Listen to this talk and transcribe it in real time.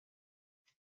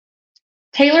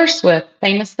Taylor Swift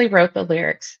famously wrote the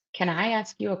lyrics, "Can I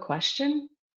ask you a question?"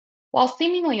 While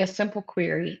seemingly a simple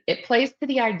query, it plays to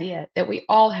the idea that we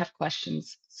all have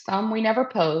questions, some we never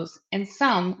pose, and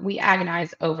some we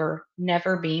agonize over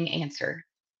never being answered.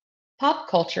 Pop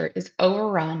culture is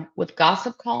overrun with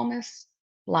gossip columnists,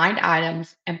 blind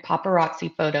items, and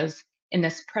paparazzi photos in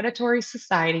this predatory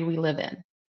society we live in.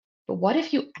 But what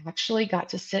if you actually got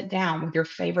to sit down with your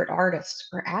favorite artist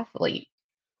or athlete?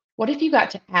 What if you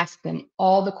got to ask them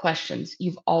all the questions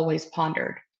you've always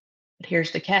pondered? But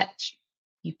here's the catch: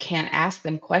 you can't ask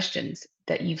them questions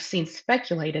that you've seen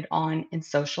speculated on in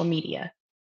social media.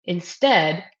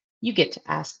 Instead, you get to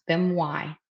ask them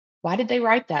why. Why did they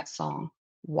write that song?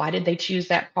 Why did they choose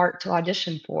that part to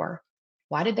audition for?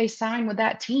 Why did they sign with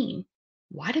that team?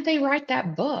 Why did they write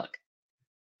that book?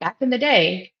 Back in the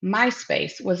day,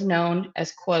 MySpace was known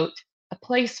as, quote, a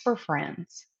place for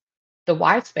friends. The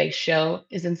Y Space show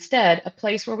is instead a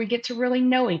place where we get to really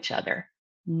know each other,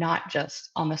 not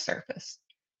just on the surface.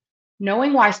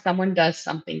 Knowing why someone does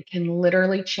something can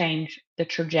literally change the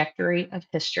trajectory of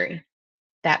history.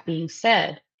 That being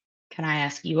said, can I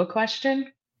ask you a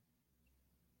question?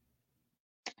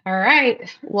 All right.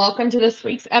 Welcome to this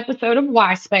week's episode of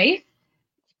Y Space.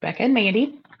 Becca and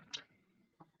Mandy.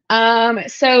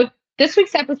 So this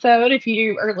week's episode, if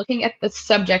you are looking at the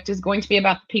subject, is going to be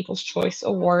about the People's Choice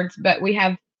Awards, but we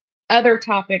have other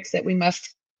topics that we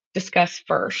must discuss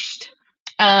first.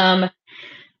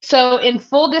 So in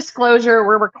full disclosure,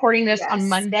 we're recording this on Yes.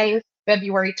 Monday,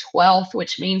 February 12th,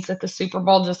 which means that the Super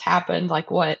Bowl just happened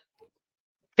like what,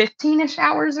 15-ish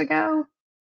hours ago?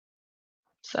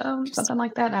 So something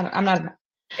like that. I'm not.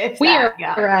 If We that,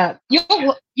 are. yeah.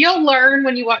 You'll learn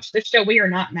when you watch the show. We are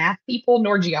not math people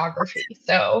nor geography,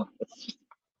 so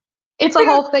it's a We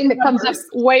don't whole thing that comes up numbers.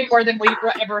 way more than we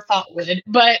ever thought would.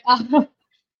 But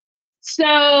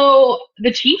so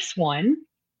the Chiefs won,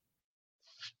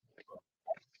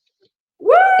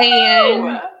 Woo!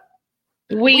 and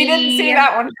We didn't see we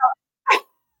that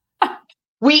one.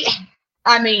 we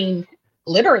I mean,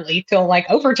 literally till like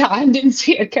overtime, didn't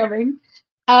see it coming.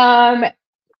 Um,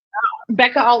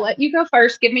 Becca, I'll let you go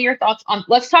first. Give me your thoughts on.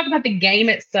 Let's talk about the game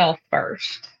itself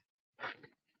first.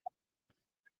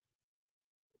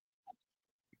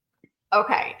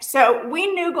 Okay, so we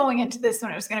knew going into this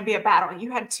one it was going to be a battle.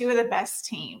 You had two of the best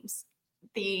teams.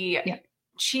 The Yeah.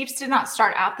 Chiefs did not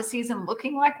start out the season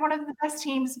looking like one of the best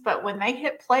teams, but when they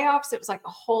hit playoffs, it was like a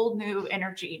whole new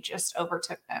energy just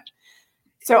overtook them.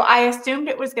 So I assumed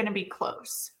it was going to be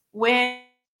close. When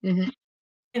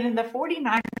Mm-hmm. the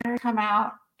 49ers come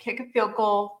out, kick a field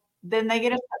goal, then they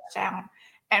get a touchdown,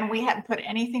 and we hadn't put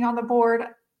anything on the board,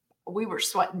 we were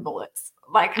sweating bullets.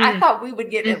 Like, I thought we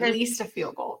would get at Mm-hmm. least a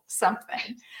field goal, something.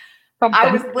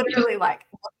 I was Something. literally like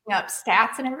looking up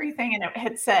stats and everything, and it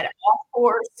had said all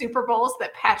 4 Super Bowls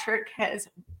that Patrick has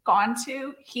gone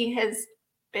to, he has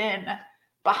been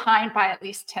behind by at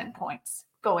least 10 points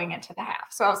going into the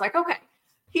half. So I was like, okay,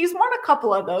 he's won a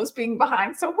couple of those being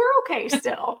behind, so we're okay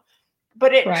still.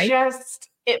 But Right.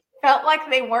 it felt like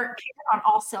they weren't kicking on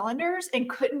all cylinders and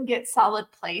couldn't get solid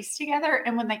plays together.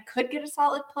 And when they could get a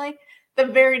solid play, the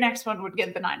very next one would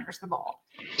give the Niners the ball.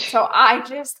 So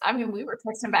we were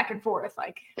texting back and forth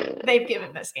like, they've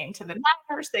given this game to the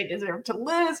Niners. They deserve to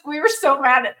lose. We were so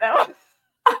mad at them.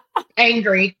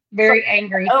 Angry. Very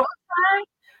angry. Overtime,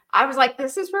 I was like,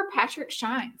 this is where Patrick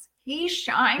shines. He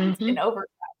shines Mm-hmm. in overtime,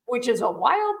 which is a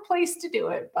wild place to do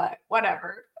it, but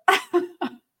whatever.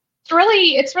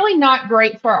 It's really not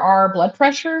great for our blood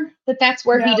pressure that's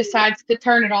where he No, decides to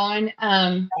turn it on.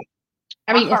 I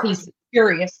my mean, heart was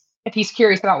if he's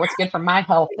curious about what's good for my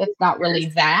health, it's not really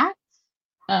that.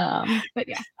 But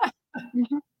yeah.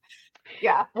 Mhm.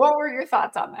 yeah. What were your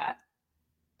thoughts on that?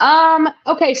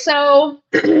 Okay, so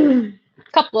a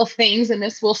couple of things, and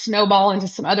this will snowball into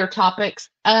some other topics.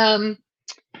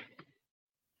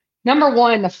 Number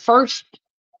one, the first,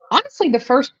 like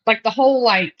the whole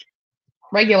like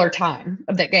regular time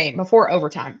of that game before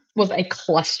overtime was a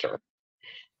cluster.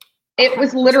 It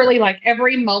was 100%. literally like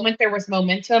every moment there was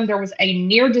momentum, there was a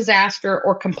near disaster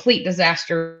or complete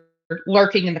disaster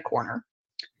lurking in the corner.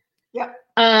 Yep.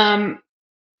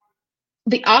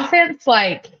 The offense,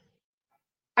 like,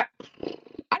 I,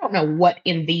 I don't know what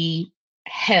in the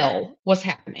hell was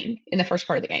happening in the first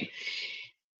part of the game.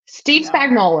 Steve No.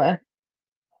 Spagnuolo,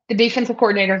 the defensive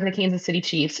coordinator for the Kansas City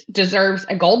Chiefs, deserves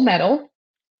a gold medal.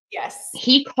 Yes.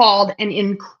 He called an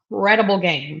incredible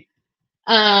game.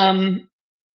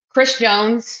 Chris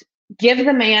Jones, give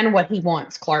the man what he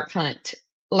wants, Clark Hunt.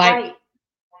 Like, Right.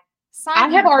 I Sign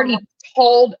have him for already one.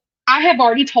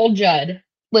 told Judd,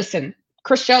 listen,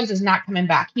 Chris Jones is not coming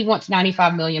back. He wants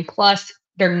 95 million plus.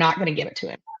 They're not going to give it to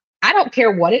him. I don't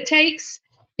care what it takes.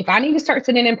 If I need to start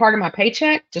sending in part of my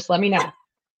paycheck, just let me know.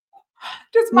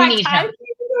 Does We my need time help.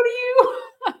 need to go to you?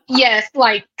 Yes,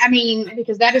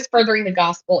 because that is furthering the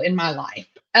gospel in my life.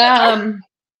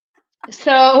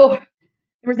 So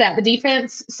was that the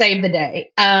defense saved the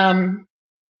day.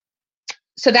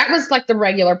 So that was like the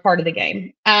regular part of the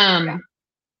game. Yeah.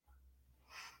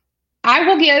 I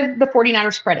will give the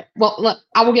 49ers credit. Well, look,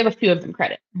 I will give a few of them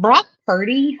credit. Brock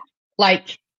Purdy,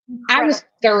 like, I was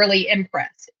thoroughly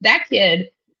impressed. That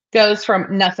kid goes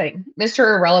from nothing.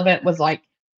 Mr. Irrelevant was like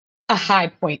a high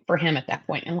point for him at that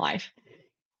point in life.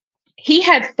 He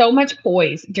had so much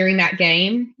poise during that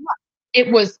game.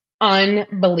 It was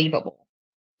unbelievable.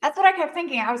 That's what I kept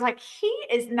thinking. I was like, he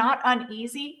is not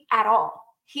uneasy at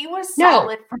all. He was No.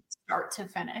 solid from start to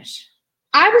finish.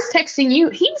 I was texting you.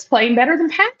 He was playing better than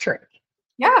Patrick.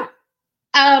 Yeah.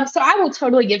 So I will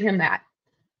totally give him that.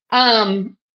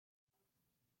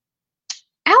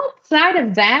 Outside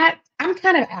of that, I'm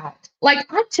kind of out. Like,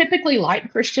 I typically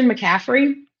like Christian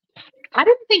McCaffrey. I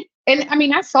didn't think, and I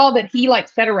mean, I saw that he like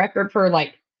set a record for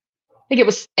like, I think it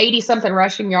was 80 something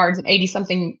rushing yards and 80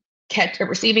 something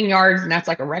receiving yards, and that's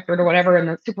like a record or whatever in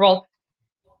the Super Bowl.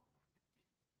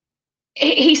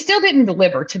 He still didn't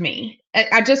deliver to me.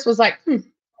 I just was like,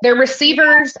 Their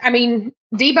receivers, I mean,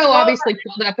 Debo obviously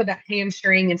pulled up with that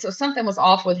hamstring, and so something was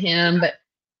off with him, but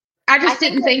I just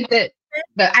didn't think that,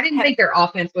 I didn't think their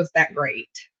offense was that great.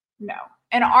 No.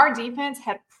 And our defense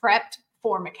had prepped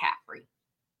for McCaffrey.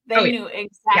 They knew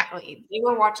exactly. Yeah. They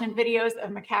were watching videos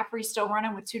of McCaffrey still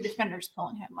running with 2 defenders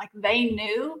pulling him. Like, they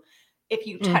knew if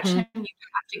you touch him, you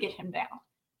have to get him down.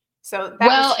 So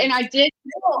that and I did.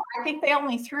 I think they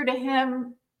only threw to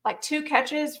him like 2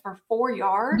 catches for 4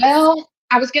 yards. Well,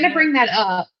 I was going to bring that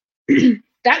up.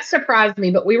 That surprised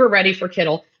me, but we were ready for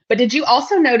Kittle. But did you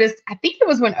also notice, I think it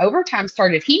was when overtime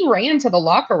started, he ran to the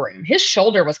locker room. His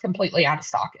shoulder was completely out of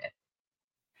socket.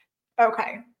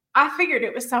 Okay. I figured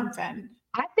it was something.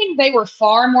 I think they were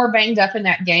far more banged up in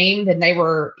that game than they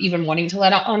were even wanting to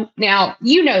let on. Now,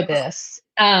 you know this.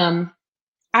 I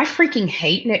freaking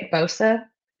hate Nick Bosa.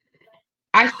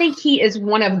 I think he is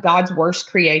one of God's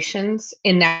worst creations,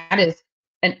 and that is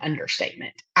an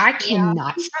understatement. I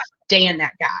cannot stand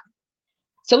that guy.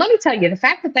 So let me tell you, the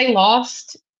fact that they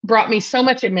lost brought me so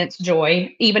much immense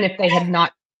joy. Even if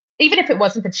it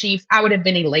wasn't the Chiefs, I would have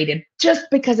been elated just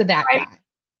because of that guy.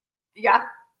 Yeah.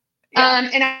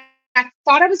 And I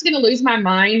thought I was going to lose my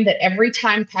mind that every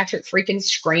time Patrick freaking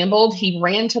scrambled, he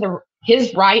ran to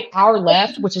his right, our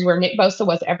left, which is where Nick Bosa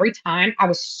was every time. I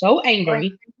was so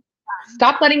angry.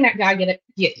 Stop letting that guy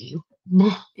get you.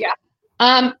 Yeah.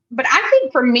 But I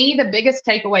think for me, the biggest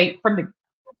takeaway from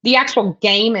the actual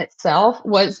game itself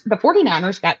was the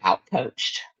 49ers got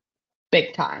outcoached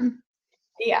big time.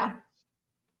 Yeah.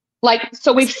 Like,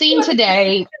 so we've seen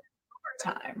today.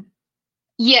 Time.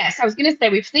 Yes, I was going to say,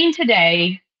 we've seen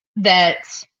today that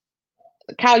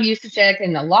Kyle Juszczyk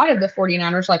and a lot of the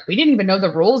 49ers, like, we didn't even know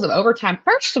the rules of overtime.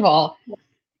 First of all,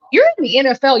 you're in the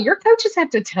NFL. Your coaches have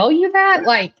to tell you that.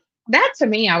 Like, that to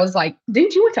me, I was like,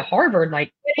 dude, you went to Harvard.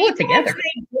 Like, pull it together.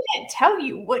 They didn't tell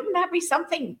you. Wouldn't that be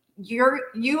something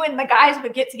you and the guys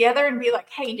would get together and be like,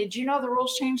 hey, did you know the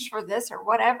rules changed for this or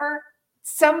whatever?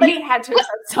 Somebody had to have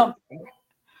said something.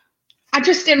 I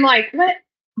just am like, what?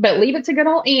 But leave it to good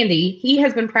old Andy. He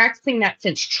has been practicing that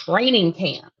since training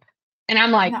camp. And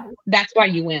I'm like, that's why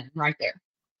you win right there.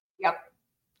 Yep.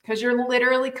 Because you're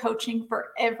literally coaching for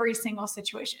every single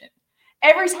situation.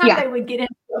 Every time they would get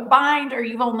into a bind, or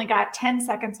you've only got 10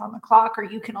 seconds on the clock, or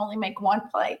you can only make 1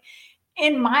 play.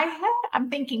 In my head,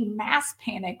 I'm thinking mass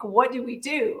panic. What do we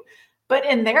do? But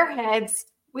in their heads,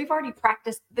 we've already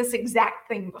practiced this exact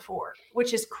thing before,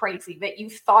 which is crazy that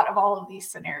you've thought of all of these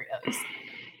scenarios.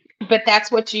 But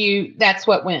that's what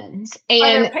wins.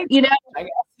 And you know,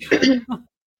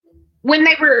 when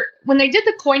they did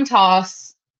the coin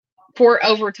toss for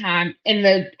overtime and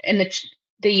the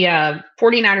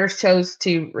 49ers chose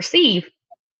to receive,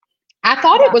 I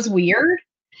thought it was weird.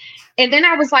 And then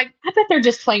I was like, I bet they're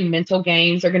just playing mental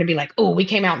games. They're going to be like, oh, we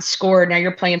came out and scored. Now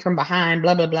you're playing from behind,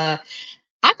 blah, blah, blah.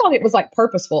 I thought it was like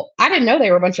purposeful. I didn't know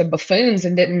they were a bunch of buffoons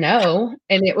and didn't know.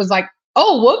 And it was like,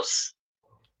 oh, whoops.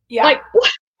 Yeah. Like,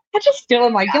 what? I just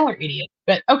feel like y'all are idiots.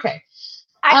 But okay.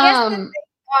 I guess that they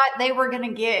thought they were going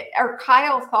to get, or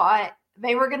Kyle thought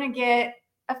they were going to get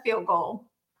a field goal.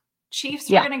 Chiefs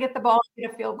were going to get the ball,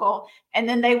 get a field goal, and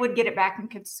then they would get it back and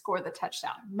could score the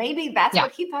touchdown. Maybe that's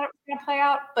what he thought it was going to play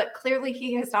out, but clearly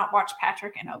he has not watched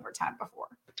Patrick in overtime before.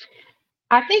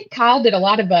 I think Kyle did a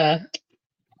lot of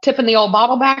tipping the old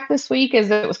bottle back this week,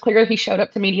 as it was clear he showed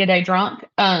up to media day drunk.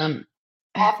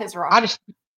 Off his rocker.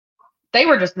 They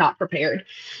were just not prepared.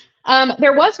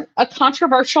 There was a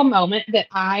controversial moment that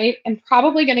I am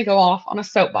probably going to go off on a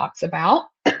soapbox about.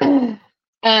 I love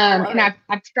And it.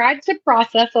 I've tried to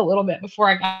process a little bit before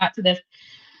I got to this,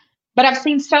 but I've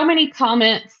seen so many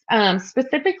comments,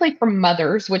 specifically from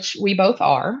mothers, which we both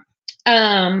are,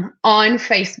 on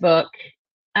Facebook,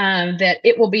 that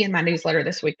it will be in my newsletter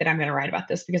this week that I'm going to write about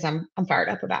this because I'm fired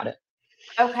up about it.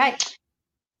 Okay.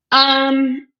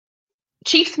 Um,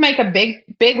 Chiefs make a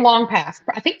big long pass.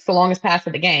 I think it's the longest pass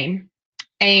of the game.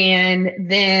 And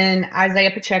then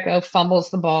Isaiah Pacheco fumbles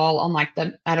the ball on like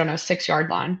the, I don't know, 6 yard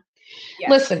line. Yes.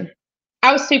 Listen,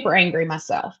 I was super angry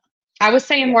myself. I was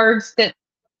saying Yeah. words that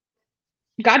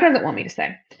God doesn't want me to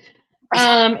say.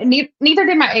 Neither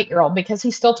did my 8-year-old because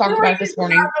he still We talked were about it this using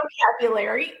morning. our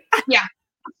vocabulary. Yeah.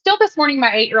 Still this morning, my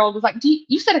 8-year-old was like,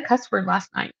 you said a cuss word last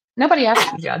night. Nobody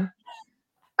asked you, Judd.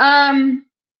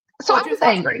 So I was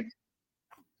angry.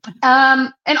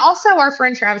 And also our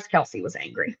friend Travis Kelce was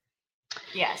angry.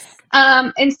 Yes.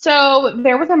 And so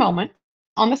there was a moment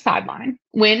on the sideline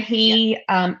when he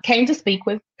came to speak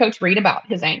with Coach Reed about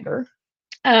his anger.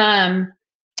 And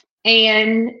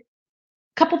a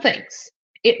couple things.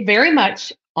 It very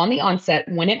much on the onset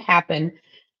when it happened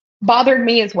bothered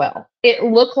me as well. It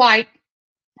looked like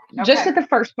just at the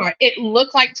first part, it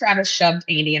looked like Travis shoved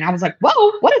Andy, and I was like,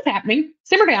 "Whoa, what is happening?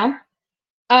 Simmer down."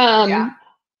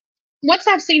 Once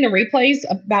I've seen the replays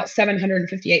about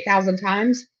 758,000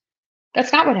 times,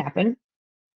 that's not what happened.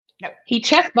 No. He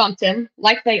chest bumped him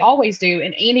like they always do,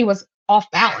 and Andy was off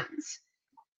balance.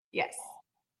 Yes.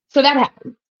 So that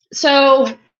happened.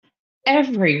 So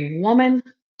every woman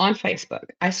on Facebook,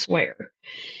 I swear,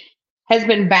 has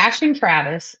been bashing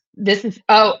Travis. This is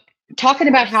talking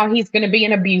about how he's going to be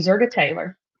an abuser to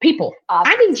Taylor. People,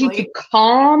 I need you to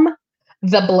calm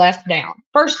the bless down.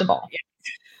 First of all,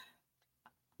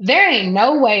 there ain't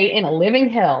no way in a living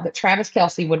hell that Travis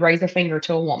Kelce would raise a finger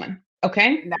to a woman.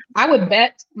 Okay? No. I would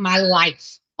bet my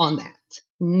life on that.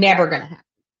 Never going to happen.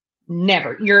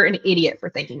 Never. You're an idiot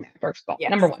for thinking that, first of all.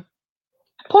 Number one.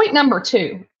 Point number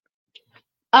two.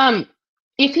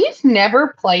 If you've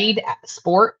never played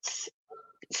sports,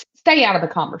 stay out of the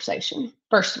conversation,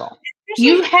 first of all.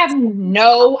 You have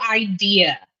no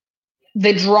idea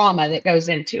the drama that goes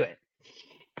into it.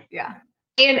 Yeah.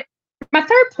 And my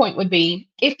third point would be,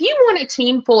 if you want a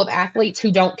team full of athletes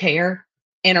who don't care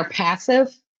and are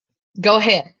passive, go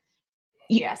ahead.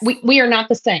 Yes. We are not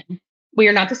the same. We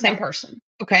are not the same person.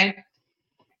 Okay.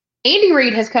 Andy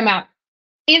Reid has come out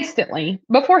instantly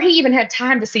before he even had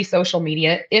time to see social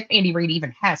media. If Andy Reid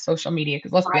even has social media,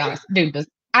 because let's be honest, dude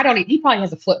he probably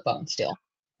has a flip phone still.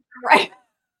 Right.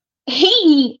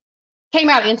 He came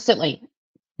out instantly.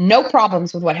 No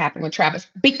problems with what happened with Travis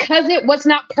because it was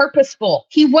not purposeful.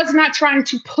 He was not trying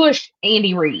to push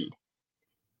Andy Reid.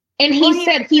 And he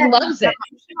said he loves it.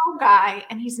 Guy,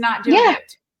 and he's not doing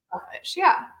it.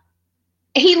 Yeah.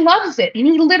 He loves it. And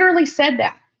he literally said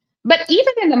that. But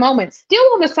even in the moment, still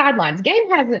on the sidelines, game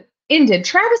hasn't ended.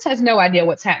 Travis has no idea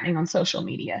what's happening on social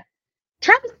media.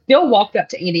 Travis still walked up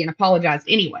to Andy and apologized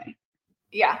anyway.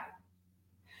 Yeah.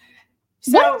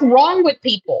 So, what's wrong with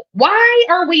people? Why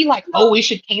are we like, we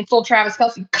should cancel Travis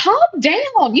Kelce? Calm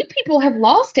down. You people have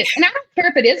lost it. And I don't care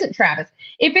if it isn't Travis.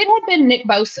 If it had been Nick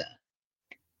Bosa.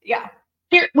 Yeah.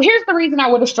 Here's the reason I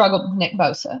would have struggled with Nick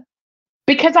Bosa.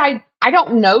 Because I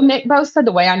don't know Nick Bosa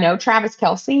the way I know Travis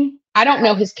Kelce. I don't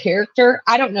know his character.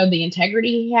 I don't know the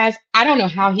integrity he has. I don't know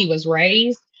how he was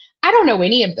raised. I don't know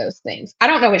any of those things. I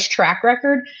don't know his track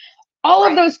record. All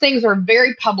of those things are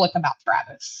very public about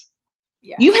Travis.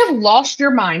 Yes. You have lost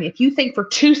your mind if you think for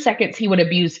 2 seconds he would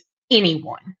abuse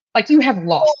anyone. Like, you have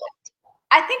lost it.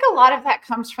 I think a lot of that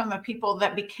comes from the people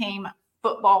that became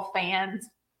football fans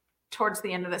towards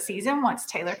the end of the season once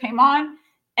Taylor came on.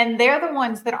 And they're the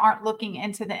ones that aren't looking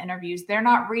into the interviews. They're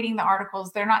not reading the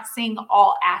articles. They're not seeing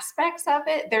all aspects of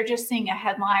it. They're just seeing a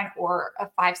headline or a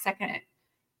 5-second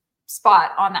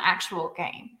spot on the actual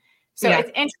game. So it's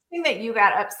interesting that you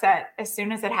got upset as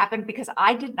soon as it happened, because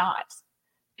I did not.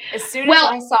 As soon as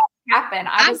I saw it happen,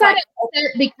 I was like,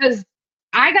 upset because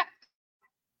I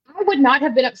would not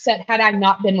have been upset had I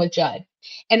not been with Judd.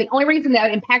 And the only reason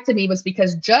that impacted me was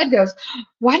because Judd goes,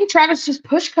 why did Travis just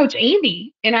push Coach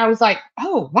Andy? And I was like,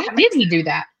 why did he do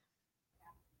that?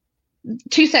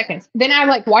 2 seconds. Then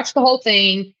I watched the whole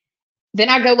thing. Then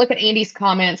I go look at Andy's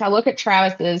comments. I look at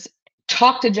Travis's,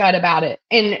 talk to Judd about it.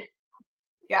 And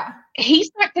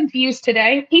he's not confused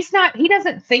today. He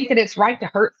doesn't think that it's right to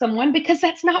hurt someone because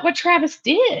that's not what Travis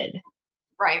did.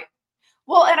 Right.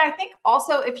 Well, and I think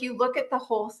also if you look at the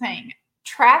whole thing,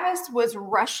 Travis was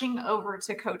rushing over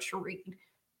to Coach Reed.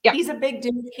 He's a big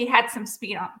dude. He had some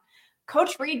speed on him.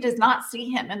 Coach Reed does not see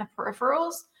him in the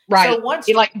peripherals. Right. So once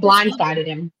It like Travis got blindsided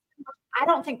him. I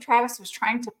don't think Travis was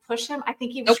trying to push him. I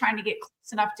think he was Nope. trying to get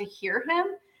close enough to hear him.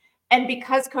 And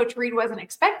because Coach Reed wasn't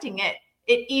expecting it,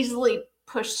 it easily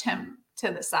pushed him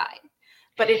to the side.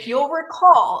 But if you'll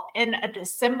recall, in a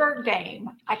December game,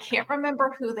 I can't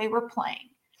remember who they were playing,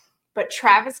 but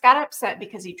Travis got upset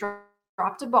because he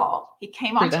dropped a ball. He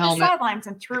came onto the sidelines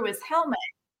and threw his helmet.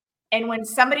 And when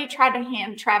somebody tried to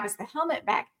hand Travis the helmet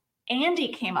back, Andy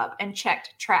came up and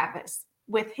checked Travis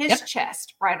with his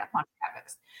chest right up on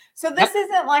Travis. So this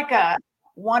isn't like a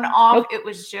one-off. Nope. It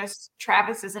was just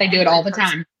Travis is an They do it all the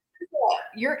time.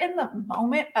 You're in the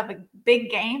moment of a big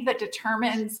game that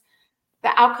determines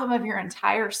the outcome of your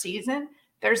entire season.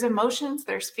 There's emotions,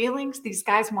 there's feelings. These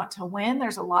guys want to win.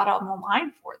 There's a lot on the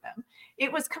line for them.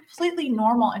 It was completely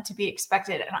normal and to be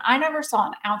expected. And I never saw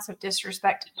an ounce of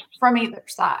disrespect from either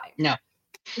side. No.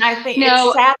 And I think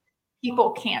it's sad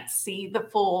people can't see the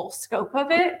full scope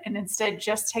of it and instead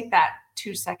just take that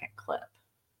 2-second clip.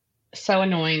 So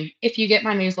annoying. If you get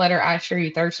my newsletter, I assure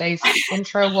you Thursday's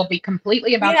intro will be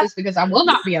completely about this because I will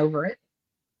not be over it.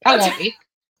 I won't be.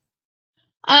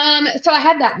 So I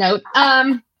had that note.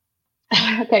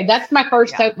 Okay, that's my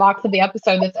first soapbox of the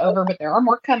episode that's over, but there are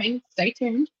more coming. Stay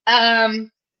tuned.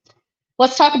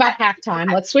 Let's talk about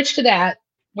halftime. Let's switch to that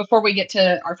before we get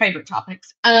to our favorite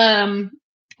topics.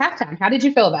 Halftime, how did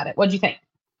you feel about it? What did you think?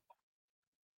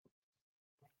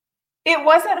 It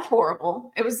wasn't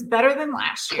horrible. It was better than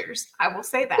last year's. I will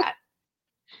say that.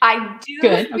 I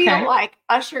do feel like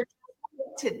Usher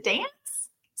to dance.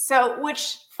 So,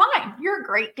 which, fine, you're a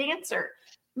great dancer.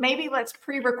 Maybe let's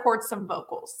pre-record some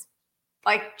vocals.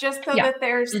 Like, just so that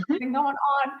there's something going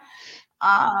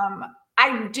on.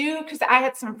 I do, because I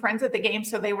had some friends at the game,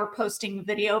 so they were posting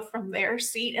video from their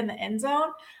seat in the end zone.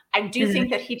 I do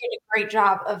think that he did a great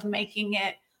job of making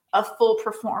it a full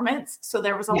performance. So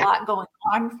there was a lot going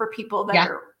on for people that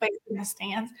are in the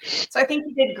stands. So I think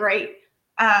he did great.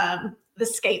 The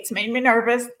skates made me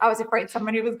nervous. I was afraid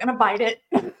somebody was going to bite it.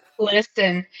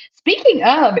 Listen, speaking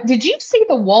of, did you see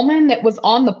the woman that was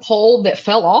on the pole that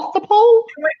fell off the pole?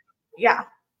 Yeah.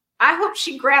 I hope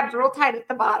she grabbed real tight at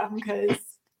the bottom because.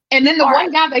 And then the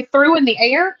one guy they threw in the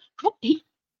air, I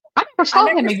never saw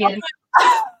him again.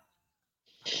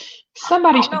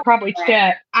 Somebody should probably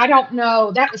check. I don't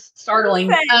know. That was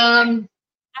startling.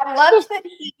 I loved that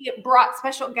he brought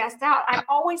special guests out. I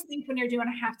always think when you're doing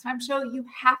a halftime show, you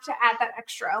have to add that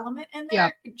extra element in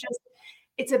there.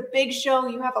 It's a big show.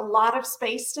 You have a lot of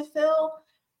space to fill.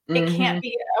 It can't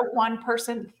be a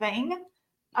one-person thing.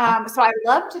 So I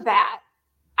loved that.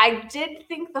 I did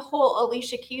think the whole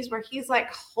Alicia Keys where he's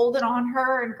like holding on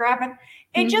her and grabbing,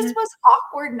 it just was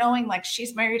awkward knowing like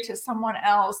she's married to someone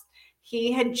else.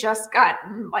 He had just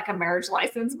gotten like a marriage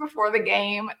license before the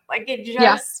game. Like it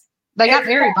just they got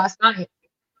married last night.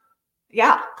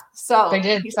 Yeah. So they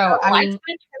did. So I mean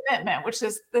commitment, which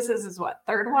is this is his what,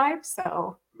 third wife?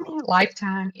 So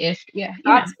lifetime-ish. Yeah.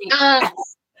 So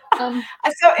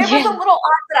it was a little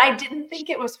odd that I didn't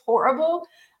think it was horrible.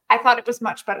 I thought it was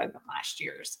much better than last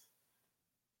year's.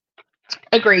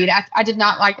 Agreed. I did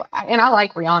not like, and I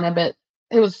like Rihanna, but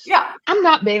it was, I'm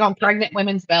not big on pregnant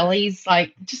women's bellies.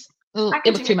 Like, just,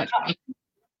 it was too much for me.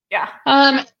 Yeah.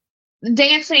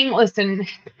 Dancing, listen,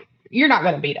 you're not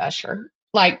going to beat Usher.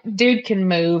 Like, dude can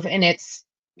move, and it's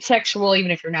sexual,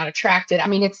 even if you're not attracted. I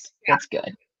mean, it's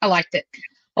good. I liked it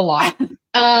a lot.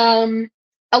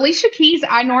 Alicia Keys,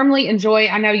 I normally enjoy.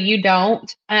 I know you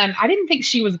don't. I didn't think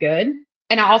she was good.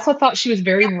 And I also thought she was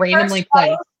very randomly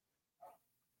placed.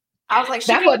 I was like,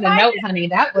 that wasn't a note, honey.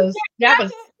 That was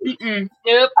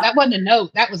nope. That wasn't a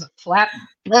note. That was a flat.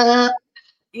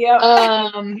 Yeah,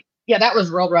 that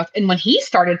was real rough. And when he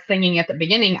started singing at the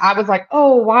beginning, I was like,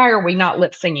 oh, why are we not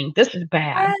lip singing? This is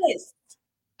bad. Yes.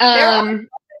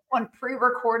 One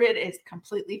pre-recorded is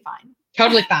completely fine.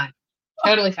 Totally fine.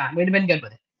 Totally fine. We'd have been good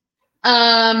with it.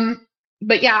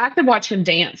 But yeah, I could watch him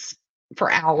dance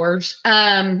for hours.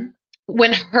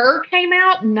 When Her came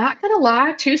out, not gonna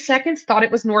lie, 2 seconds thought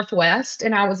it was Northwest,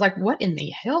 and I was like, "What in the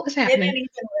hell is happening?" Didn't even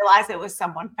realize it was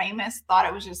someone famous. Thought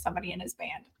it was just somebody in his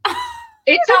band.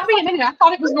 It took me a minute. I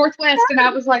thought it was Northwest, and I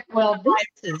was like, "Well,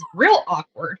 this is real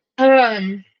awkward."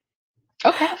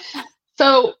 Okay,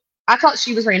 so I thought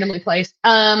she was randomly placed.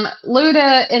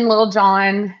 Luda and Lil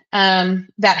Jon,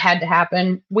 that had to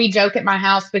happen. We joke at my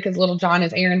house because Lil Jon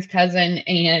is Aaron's cousin.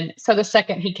 And so the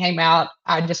second he came out,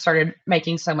 I just started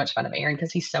making so much fun of Aaron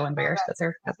because he's so embarrassed that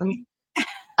they're cousins.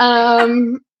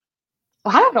 Well,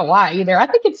 I don't know why either. I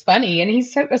think it's funny. And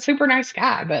he's a super nice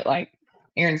guy, but like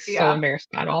Aaron's so embarrassed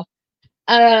by it all.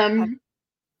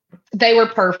 They were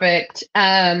perfect.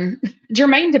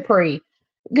 Jermaine Dupri.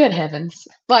 Good heavens.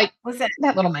 Like, Listen,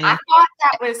 that little I man. thought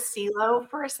that was CeeLo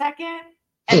for a second,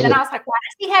 and then I was like, why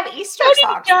does he have Easter So did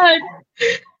socks? Judd.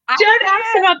 I Judd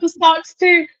asked did. about the socks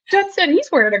too. Judd said he's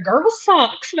wearing a girl's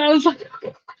socks. And I was like,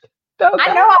 oh, I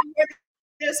God. know I wore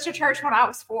this to church when I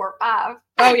was 4 or 5.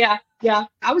 Oh, yeah. Yeah.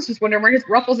 I was just wondering where his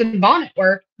ruffles and bonnet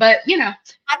were. But, you know,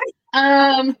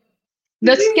 the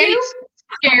Do skates you?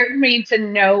 scared me to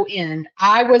no end.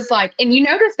 I was like, and you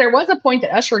notice there was a point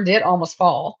that Usher did almost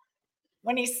fall.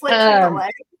 When he slipped through the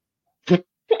leg.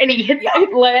 And he hit Yeah.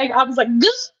 that leg. I was like,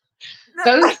 this.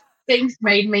 Those things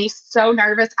made me so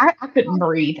nervous. I couldn't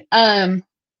breathe. I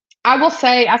will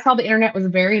say I saw the internet was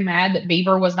very mad that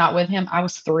Bieber was not with him. I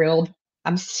was thrilled.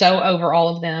 I'm so over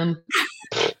all of them.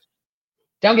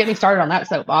 Don't get me started on that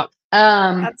soapbox.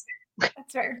 That's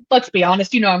fair. Let's be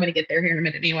honest. You know I'm going to get there here in a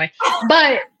minute anyway.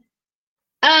 But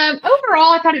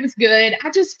overall, I thought it was good. I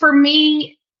just, for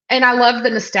me, and I love the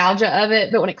nostalgia of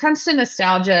it, but when it comes to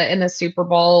nostalgia in the Super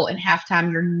Bowl and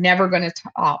halftime, you're never going to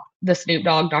top the Snoop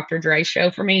Dogg Dr. Dre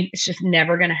show for me. It's just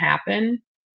never going to happen.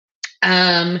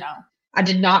 No. I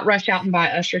did not rush out and buy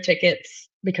Usher tickets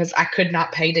because I could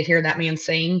not pay to hear that man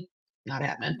sing. Not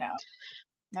happening.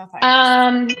 No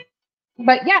thanks.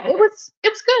 But yeah, it was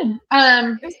good.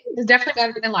 It was definitely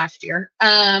better than last year.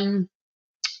 I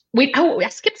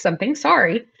skipped something.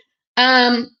 Sorry.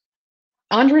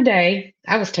 Andra Day,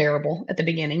 that was terrible at the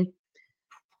beginning.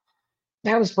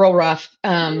 That was real rough.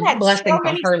 Blessings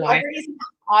on her life. In the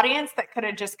audience that could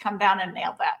have just come down and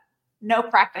nailed that. No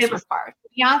practice required.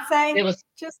 Beyonce, it was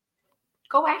just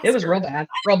go ask. It was real bad.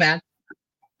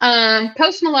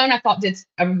 Post Malone, I thought did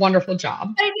a wonderful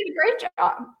job. They did a great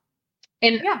job.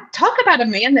 And talk about a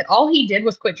man that all he did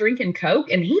was quit drinking Coke,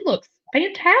 and he looks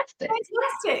fantastic.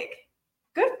 Fantastic.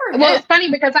 Good for him. Well, it's funny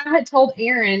because I had told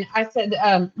Aaron, I said,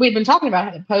 we'd been talking about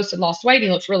how he posted lost weight. He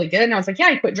looks really good. And I was like,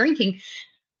 yeah, he quit drinking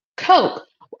Coke.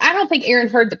 I don't think Aaron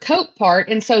heard the Coke part.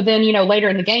 And so then, later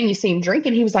in the game, you see him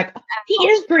drinking. He was like, oh, he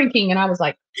is drinking. And I was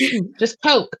like, just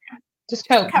Coke. Just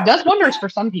Coke. Does wonders for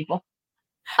some people.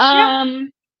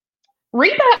 Reba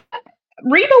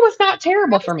was not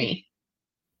terrible for me.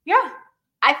 Yeah.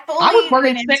 I was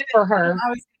worried sick for her.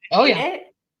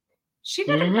 She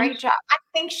did a great job. I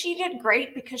think she did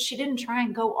great because she didn't try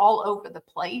and go all over the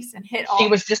place and hit all. She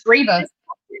was just Reba.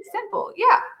 It's simple.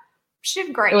 Yeah. She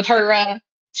did great. With her,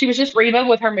 she was just Reba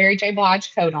with her Mary J.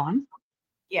 Blige coat on.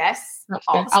 Yes.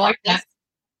 I like that.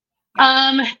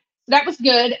 That was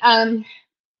good.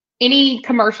 Any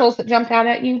commercials that jumped out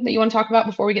at you that you want to talk about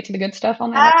before we get to the good stuff on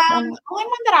that? The only one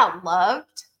that I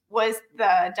loved was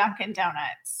the Dunkin'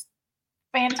 Donuts.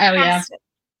 Fantastic. Oh, yeah.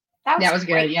 That was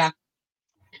good. Yeah.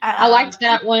 I liked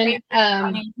that one.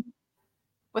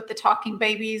 With the talking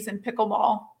babies and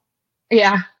pickleball.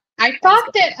 Yeah. I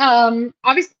thought that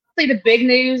obviously the big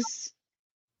news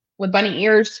with bunny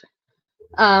ears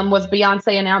was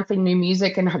Beyonce announcing new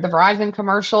music in the Verizon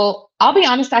commercial. I'll be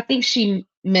honest, I think she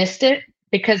missed it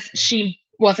because she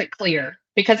wasn't clear.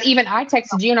 Because even I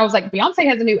texted you and I was like, Beyonce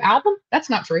has a new album? That's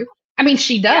not true. I mean,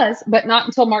 she does, but not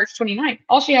until March 29th.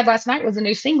 All she had last night was a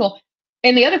new single.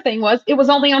 And the other thing was, it was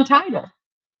only on Tidal.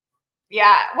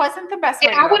 Yeah, it wasn't the best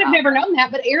way. I would have never known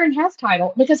that, but Aaron has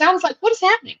Tidal because I was like, what is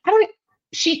happening?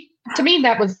 To me,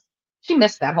 she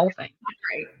missed that whole thing.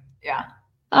 Right. Yeah.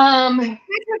 There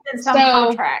been some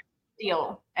contract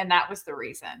deal, and that was the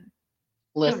reason.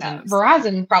 Listen,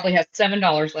 Verizon probably has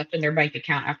 $7 left in their bank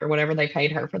account after whatever they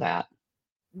paid her for that.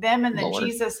 Them and the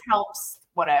Jesus Helps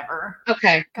whatever.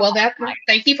 Okay. Well,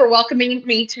 thank you for welcoming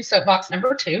me to soapbox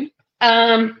number 2.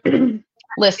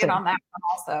 Listen, on that one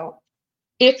also.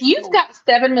 If you've got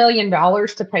 $7 million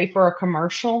to pay for a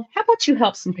commercial, how about you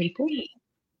help some people?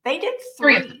 They did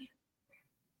 3.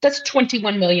 That's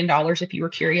 $21 million if you were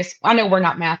curious. I know we're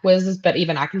not math whizzes, but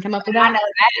even I can come up with that. I know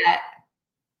that.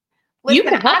 Listen, you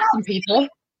can help some people.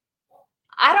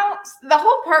 The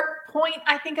whole point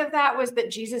I think of that was that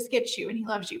Jesus gets you and he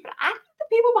loves you. But I think the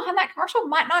people behind that commercial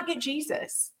might not get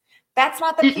Jesus. That's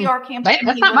not the PR campaign.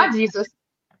 That's not my Jesus.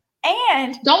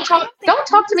 And don't talk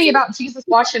to me about Jesus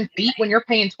washing feet when you're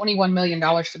paying $21 million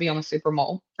to be on the Super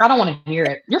Bowl. I don't want to hear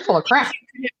it. You're full of crap. You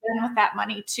could have done with that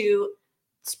money to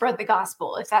spread the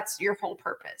gospel if that's your whole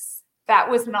purpose. That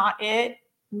was not it.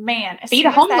 Man, feed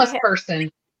a homeless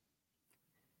person.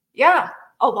 Yeah,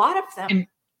 a lot of them.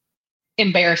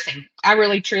 Embarrassing. I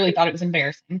really, truly thought it was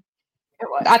embarrassing. It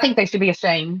was. I think they should be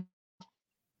ashamed.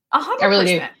 100%. I really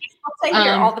do. I'll say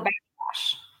here all the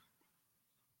backlash.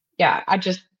 Yeah, I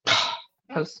just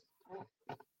post.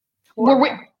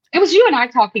 It was you and I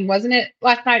talking, wasn't it,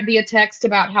 last night via text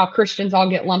about how Christians all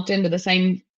get lumped into the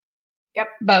same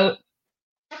boat.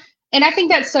 And I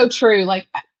think that's so true. Like,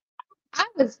 I'm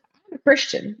a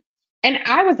Christian. And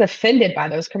I was offended by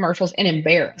those commercials and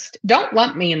embarrassed. Don't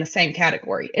lump me in the same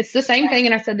category. It's the same thing.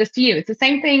 And I said this to you. It's the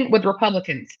same thing with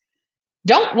Republicans.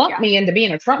 Don't lump Yeah. me into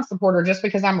being a Trump supporter just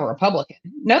because I'm a Republican.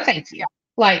 No, thank you. Yeah.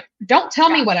 Like, don't tell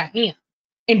me what I am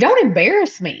and don't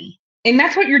embarrass me. And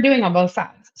that's what you're doing on both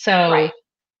sides. So, Right.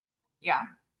 Yeah.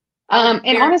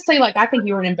 and honestly, like, I think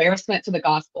you were an embarrassment to the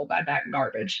gospel by that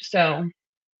garbage. So,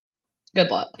 good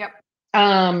luck. Yep.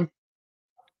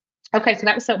 Okay, so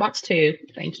that was soapbox 2.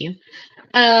 Thank you.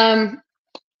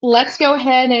 Let's go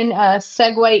ahead and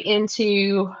segue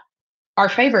into our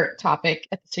favorite topic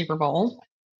at the Super Bowl.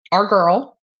 Our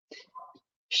girl.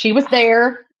 She was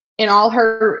there in all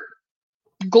her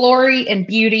glory and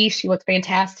beauty. She looked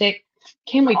fantastic.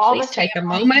 Can we please take a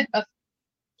moment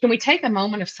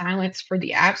of silence for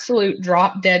the absolute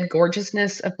drop dead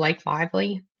gorgeousness of Blake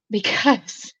Lively?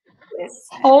 Because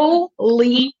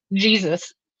holy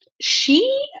Jesus, she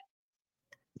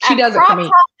does it for me. In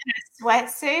a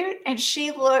sweatsuit, and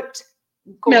she looked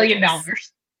gorgeous. $1 million.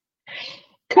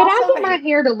 Could I get my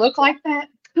hair to look like that?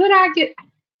 Could I get?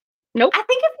 Nope. I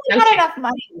think if we had enough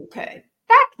money, we could.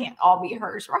 That can't all be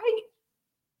hers, right?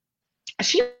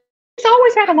 She's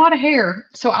always had a lot of hair,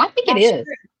 so I think it is.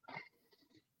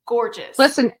 Gorgeous.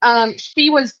 Listen, she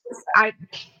was.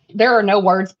 There are no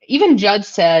words. Even Judge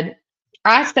said,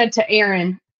 I said to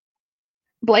Aaron,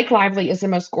 Blake Lively is the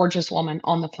most gorgeous woman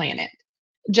on the planet.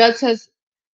 Judge says,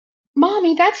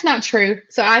 Mommy, that's not true.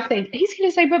 So I think he's going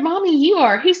to say, but Mommy, you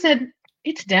are. He said,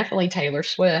 it's definitely Taylor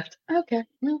Swift. Okay.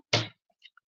 Well,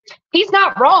 he's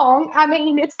not wrong. I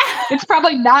mean, it's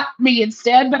probably not me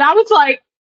instead, but I was like,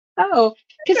 oh,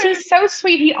 because he's so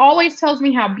sweet. He always tells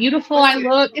me how beautiful I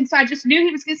look. And so I just knew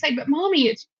he was going to say, but Mommy,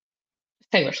 it's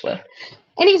Taylor Swift.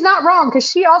 And he's not wrong because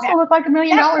she also looked like $1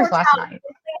 million last night.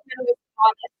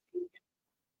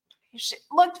 She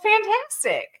looked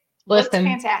fantastic. Listen.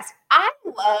 Looked fantastic. I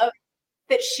love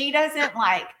that she doesn't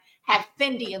like have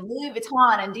Fendi and Louis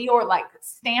Vuitton and Dior like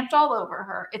stamped all over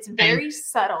her. It's very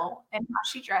subtle in how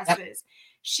she dresses. Yep.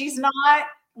 She's not,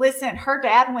 listen, her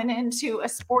dad went into a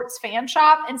sports fan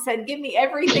shop and said, give me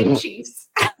everything Chiefs.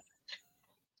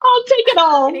 I'll take it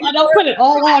all. And I'll put it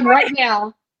all on right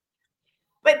now.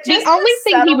 But the only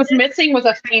thing he was missing was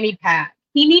a fanny pack.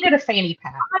 He needed a fanny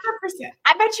pack. 100%.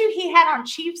 I bet you he had on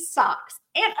Chiefs socks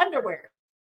and underwear.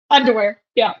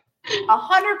 Yeah.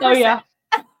 100%. Oh, yeah.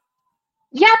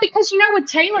 Yeah, because with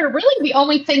Taylor, really the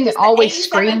only thing that always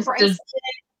screams is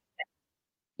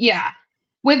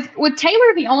with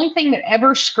Taylor, the only thing that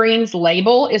ever screams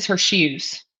label is her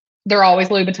shoes. They're always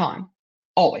Louis Vuitton.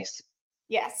 Always.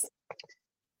 Yes.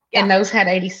 Yeah. And those had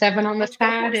 87 on the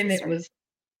side, and it was,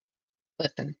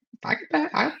 listen, if I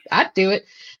could, I'd do it.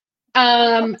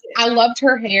 I loved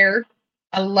her hair.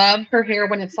 I love her hair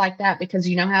when it's like that because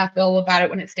you know how I feel about it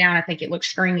when it's down. I think it looks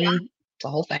stringy. Yeah. The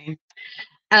whole thing.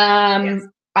 Yes.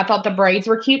 I thought the braids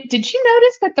were cute. Did you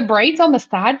notice that the braids on the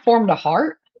side formed a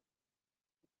heart?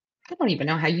 I don't even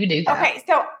know how you do that. Okay,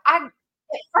 so at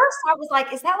first I was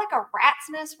like, is that like a rat's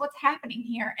nest? What's happening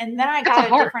here? And then I got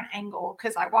a different angle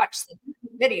because I watched the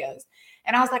videos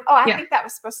and I was like, oh, I think that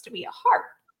was supposed to be a heart.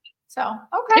 So,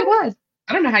 okay. It was.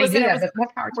 I don't know how you do that, but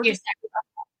what heart?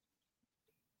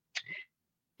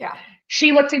 Yeah.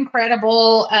 She looked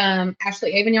incredible.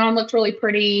 Ashley Avignon looked really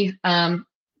pretty.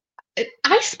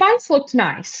 Ice Spice looked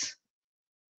nice.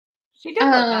 She did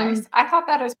look nice. I thought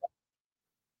that was.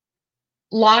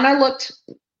 Lana looked.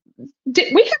 We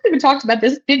haven't even talked about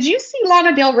this. Did you see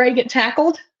Lana Del Rey get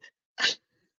tackled?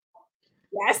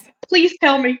 Yes. Please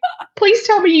tell me. Please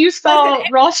tell me you saw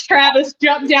Ross Travis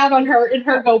jump down on her and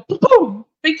her go boom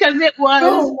because it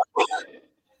was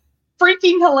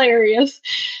freaking hilarious.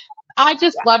 I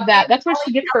just love that. That's what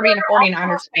she gets for being a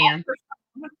 49ers fan.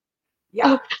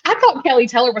 Yeah. I thought Kelly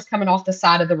Taylor was coming off the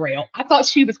side of the rail. I thought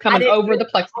she was coming over the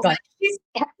plexiglass.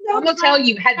 I'm going to tell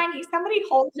you, somebody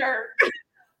holds her.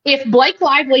 If Blake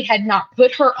Lively had not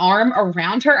put her arm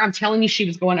around her, I'm telling you, she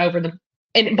was going over the.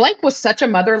 And Blake was such a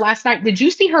mother last night. Did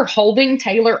you see her holding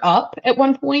Taylor up at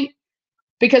one point?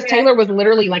 Because Taylor was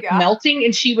literally like melting,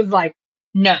 and she was like,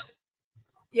 "No."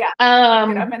 Yeah.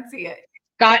 Get up and see it.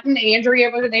 Scott and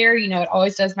Andrea over there. It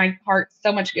always does my heart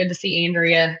so much good to see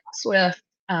Andrea Swift.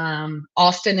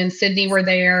 Austin and Sydney were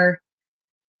there.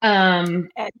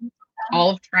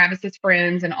 All of Travis's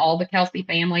friends and all the Kelsey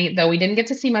family, though we didn't get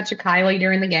to see much of Kylie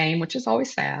during the game, which is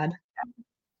always sad.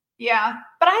 Yeah.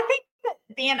 But I think that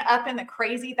being up in the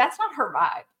crazy, that's not her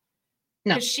vibe.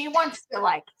 No. Because she wants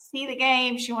to see the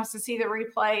game. She wants to see the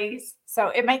replays. So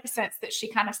it makes sense that she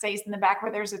kind of stays in the back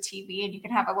where there's a TV and you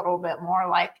can have a little bit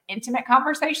more intimate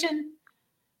conversation.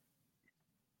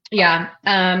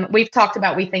 Yeah. We've talked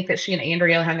about, we think that she and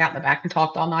Andrea hung out in the back and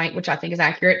talked all night, which I think is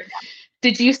accurate.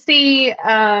 Did you see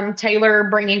Taylor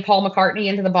bringing Paul McCartney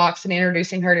into the box and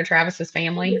introducing her to Travis's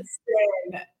family?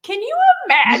 Listen, can you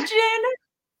imagine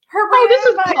her Oh, bringing this is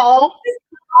everybody? Paul.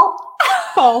 Oh,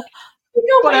 Paul, we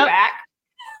go what way up?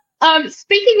 back.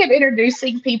 Speaking of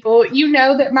introducing people, you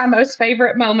know that my most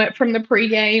favorite moment from the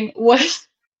pregame was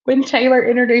when Taylor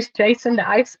introduced Jason to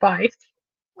Ice Spice.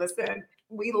 Listen,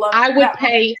 we loved I would that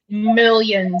pay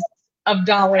millions of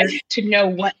dollars to know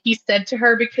what he said to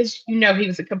her, because you know he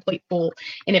was a complete fool.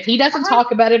 And if he doesn't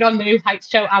talk about it on the New Heights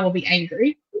show, I will be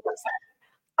angry.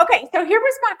 Okay, so here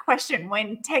was my question.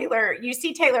 When you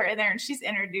see Taylor in there and she's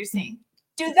introducing,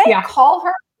 do they call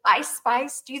her Ice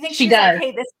Spice? Do you think She she's does. like,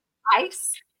 hey, this is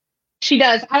Ice? She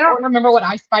does. I don't remember what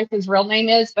Ice Spice's real name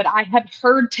is, but I have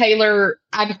heard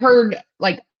I've heard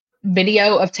like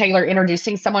video of Taylor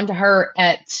introducing someone to her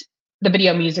at the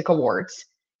Video Music Awards.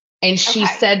 And she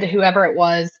said to whoever it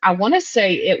was, I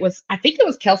think it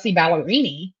was Kelsey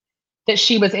Ballerini, that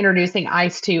she was introducing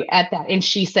Ice to at that. And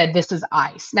she said, this is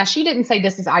Ice. Now, she didn't say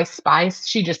this is Ice Spice.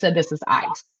 She just said, this is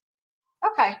Ice.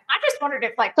 Okay. I just wondered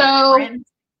if like friends,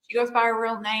 she goes by her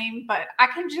real name, but I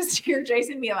can just hear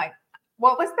Jason be like,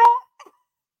 what was that?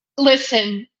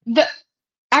 Listen,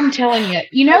 I'm telling you,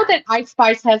 you know that Ice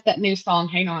Spice has that new song.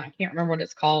 Hang on, I can't remember what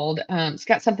it's called. It's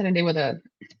got something to do with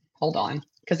hold on,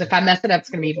 because if I mess it up,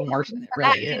 it's going to be even worse than it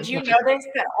really is. Did you notice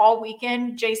that all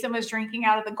weekend Jason was drinking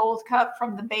out of the gold cup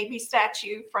from the baby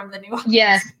statue from the new?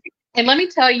 Yes. And let me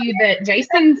tell you that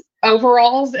Jason's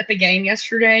overalls at the game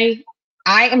yesterday,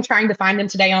 I am trying to find them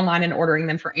today online and ordering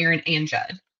them for Aaron and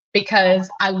Judd, because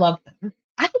I love them.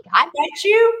 I bet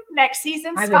you next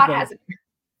season Scott has it.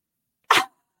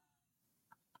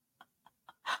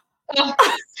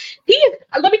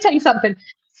 Let me tell you something.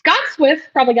 Scott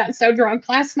Swift probably got so drunk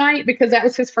last night, because that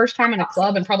was his first time in a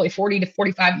club in probably 40 to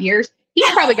 45 years. He's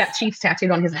probably got Chiefs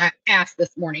tattooed on his ass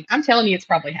this morning. I'm telling you, it's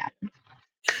probably happened.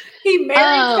 He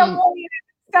married someone,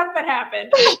 something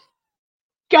happened.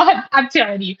 God, I'm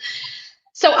telling you.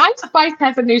 So Ice Spice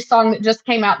has a new song that just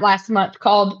came out last month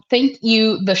called Thank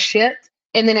You the Shit.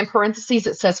 And then in parentheses,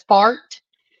 it says fart.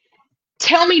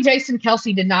 Tell me Jason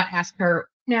Kelsey did not ask her,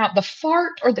 now the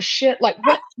fart or the shit, like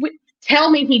what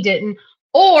tell me he didn't.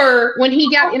 Or when he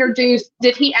got introduced,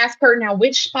 did he ask her, now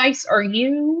which Spice are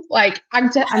you? Like,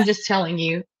 I'm just telling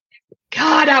you,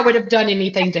 God, I would have done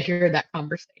anything to hear that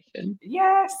conversation.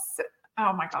 Yes.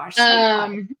 Oh my gosh.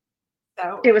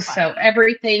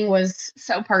 Everything was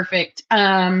so perfect.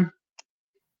 And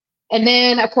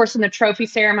then of course in the trophy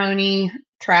ceremony,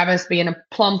 Travis being a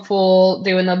plum fool,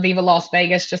 doing the Viva Las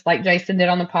Vegas, just like Jason did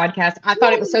on the podcast. I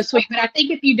thought it was so sweet, but I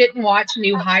think if you didn't watch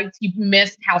New Heights, you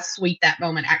missed how sweet that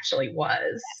moment actually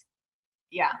was.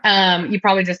 Yeah. You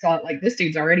probably just thought like, this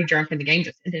dude's already drunk and the game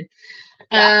just ended.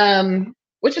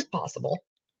 Which is possible.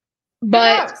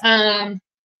 But and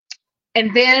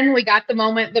then we got the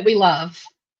moment that we love.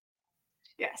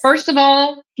 Yes. First of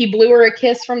all, he blew her a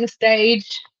kiss from the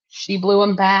stage. She blew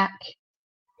him back.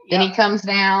 Then he comes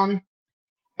down.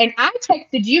 And I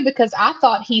texted you because I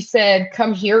thought he said,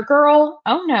 come here, girl.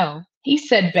 Oh, no. He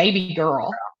said, baby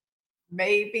girl.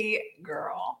 Baby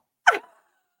girl.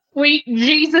 Sweet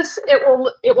Jesus,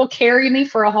 it will carry me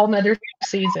for a whole nother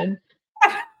season.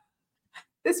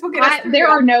 This will get us through. There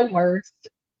are no words.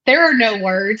 There are no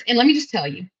words. And let me just tell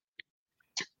you,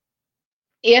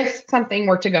 if something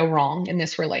were to go wrong in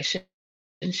this relationship,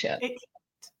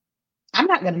 I'm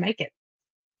not going to make it.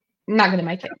 I'm not going to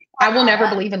make it. I will never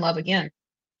believe in love again.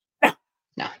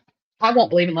 No, I won't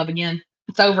believe in love again.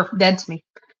 It's over. Dead to me.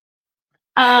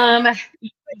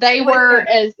 They were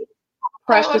as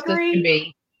precious as can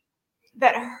be.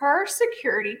 That her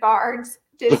security guards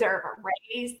deserve a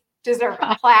raise, deserve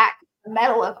a plaque, a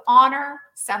Medal of Honor,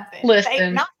 something.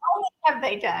 Listen. Not only have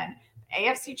they done the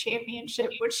AFC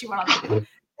Championship, which she went on to do,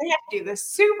 they have to do the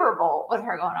Super Bowl with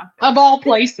her going on. Of all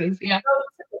places, yeah. Go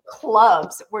to the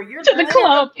clubs where you're to the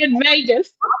club in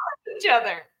Vegas. Each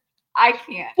other. I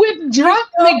can't. With drunk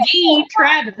McGee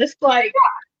Travis. Like,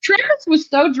 Travis was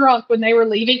so drunk when they were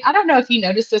leaving. I don't know if you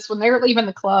noticed this when they were leaving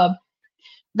the club.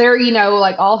 They're,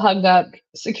 like all hugged up,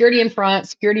 security in front,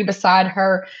 security beside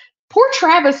her. Poor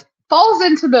Travis falls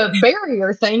into the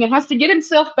barrier thing and has to get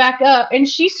himself back up. And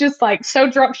she's just like so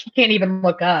drunk she can't even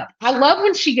look up. I love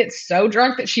when she gets so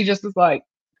drunk that she just is like,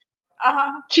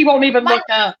 she won't even look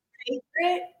up.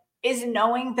 Favorite is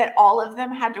knowing that all of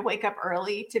them had to wake up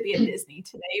early to be at Disney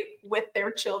today with their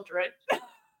children.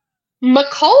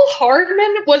 Nicole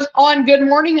Hardman was on Good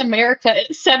Morning America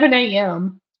at 7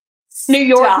 a.m. New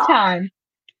York time.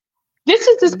 This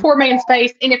is this poor man's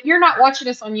face. And if you're not watching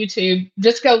this on YouTube,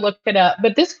 just go look it up.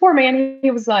 But this poor man,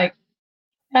 he was like,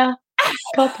 yeah,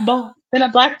 caught the ball. Then I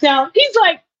blacked out. He's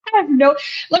like, I have no.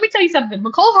 Let me tell you something.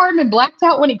 McCole Hardman blacked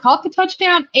out when he caught the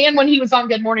touchdown and when he was on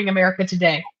Good Morning America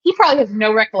today. He probably has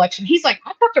no recollection. He's like,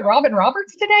 I talked to Robin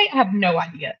Roberts today. I have no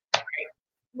idea.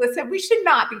 Listen, we should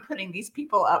not be putting these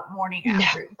people up morning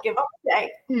after. Give up a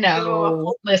day.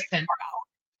 No, listen.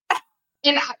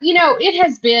 And, it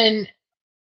has been,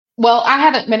 well, I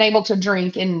haven't been able to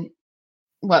drink in,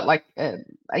 a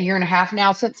year and a half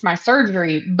now since my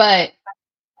surgery, but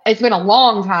it's been a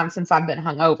long time since I've been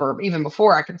hungover, even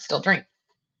before I could still drink.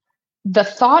 The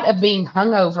thought of being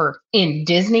hungover in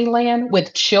Disneyland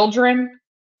with children,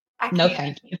 no,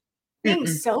 thank you. Being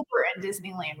sober in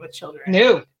Disneyland with children.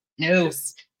 No.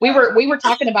 We were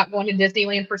talking about going to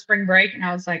Disneyland for spring break, and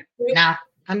I was like, nah,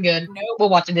 I'm good. Nope. We'll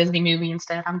watch a Disney movie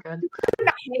instead. I'm good.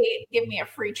 Give me a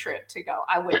free trip to go.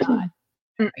 I would not.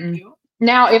 Thank you.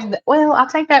 Now, I'll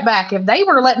take that back. If they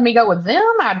were letting me go with them,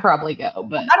 I'd probably go.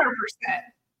 But 100%.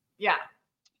 Yeah.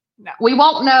 No. We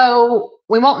won't know.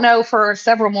 We won't know for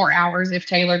several more hours if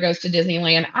Taylor goes to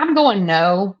Disneyland. I'm going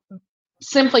no,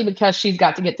 simply because she's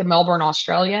got to get to Melbourne,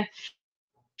 Australia.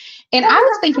 And I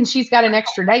was thinking she's got an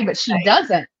extra day, but she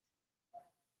doesn't.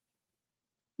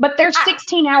 But they're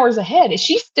 16 hours ahead.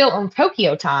 She's still on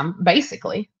Tokyo time,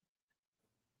 basically.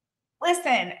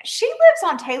 Listen, she lives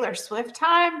on Taylor Swift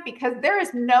time because there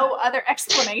is no other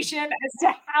explanation as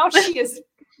to how she is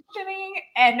functioning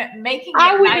and making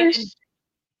it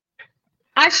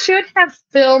I should have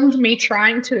filmed me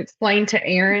trying to explain to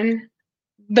Aaron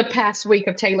the past week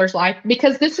of Taylor's life,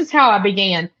 because this is how I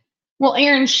began. Well,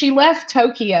 Aaron, she left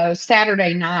Tokyo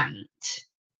Saturday night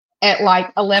at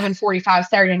like 11:45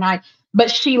 Saturday night,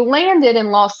 but she landed in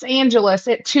Los Angeles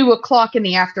at 2:00 in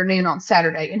the afternoon on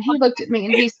Saturday. And he looked at me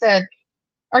and he said,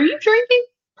 "Are you drinking?"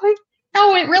 Like,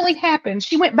 no, it really happened.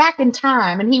 She went back in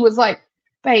time. And he was like,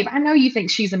 "Babe, I know you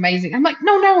think she's amazing." I'm like,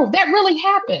 no, that really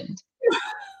happened.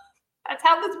 That's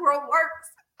how this world works.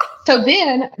 So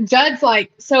then Judd's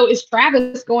like, "So is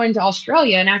Travis going to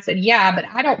Australia?" And I said, "Yeah, but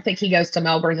I don't think he goes to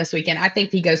Melbourne this weekend. I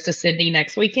think he goes to Sydney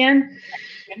next weekend."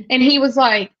 And he was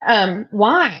like,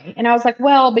 "Why?" And I was like,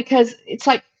 "Well, because it's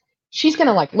like she's going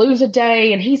to like lose a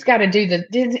day and he's got to do the,"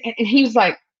 and he was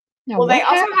like, "No." Well, they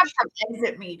also have some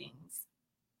exit meetings.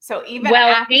 So even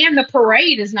and the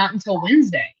parade is not until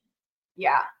Wednesday.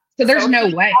 Yeah. So there's no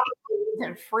way.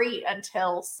 Isn't free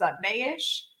until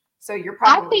Sunday-ish. So you're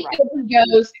probably right. He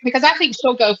goes, because I think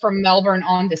she'll go from Melbourne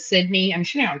on to Sydney. I mean,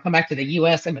 she's not going to come back to the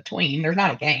U.S. in between. There's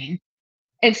not a game.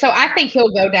 And so I think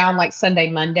he'll go down like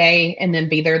Sunday, Monday, and then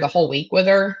be there the whole week with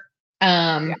her.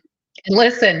 And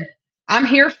listen, I'm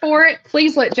here for it.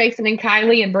 Please let Jason and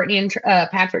Kylie and Brittany and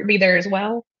Patrick be there as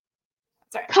well.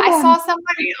 Sorry. I saw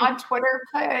somebody on Twitter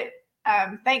put,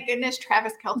 "Thank goodness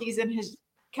Travis Kelce is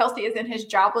in his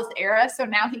jobless era, so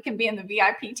now he can be in the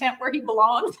VIP tent where he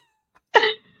belongs."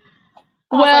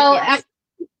 Well, like,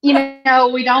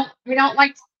 yes. We don't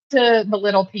like to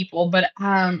belittle people, but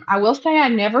I will say I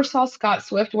never saw Scott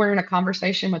Swift wearing a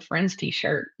Conversation with Friends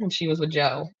t-shirt when she was with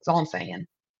Joe. That's all I'm saying.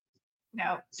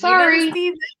 No, sorry.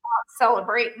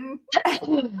 Celebrating.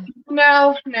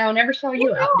 No, never saw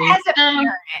you out there. As a parent,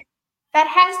 that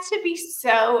has to be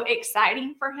so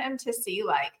exciting for him to see,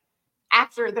 like,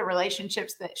 after the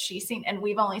relationships that she's seen, and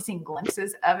we've only seen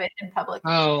glimpses of it in public.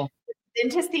 Oh. Then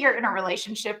to see her in a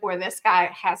relationship where this guy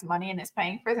has money and is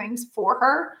paying for things for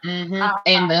her. Mm-hmm.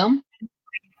 And them.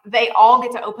 They all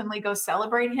get to openly go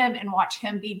celebrate him and watch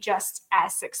him be just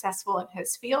as successful in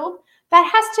his field. That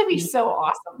has to be so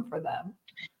awesome for them.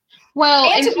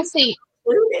 Well, and to be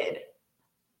included.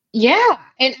 Yeah.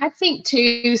 And I think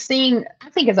too, as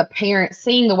a parent,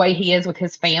 seeing the way he is with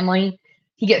his family,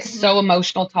 he gets so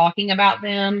emotional talking about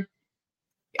them.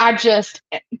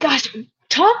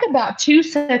 Talk about two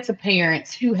sets of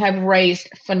parents who have raised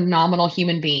phenomenal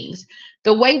human beings.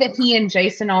 The way that he and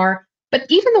Jason are, but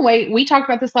even the way we talked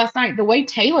about this last night, the way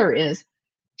Taylor is,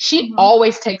 she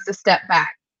always takes a step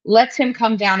back, lets him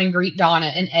come down and greet Donna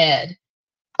and Ed,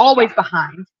 always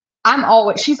behind.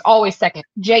 She's always second.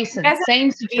 Jason,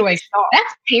 same situation.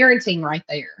 That's parenting right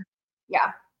there.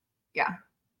 Yeah.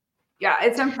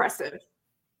 It's impressive.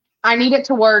 I need it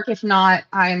to work. If not,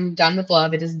 I'm done with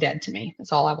love. It is dead to me.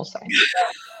 That's all I will say.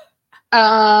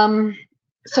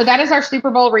 So that is our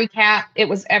Super Bowl recap. It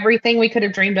was everything we could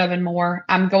have dreamed of and more.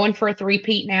 I'm going for a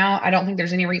 3-peat now. I don't think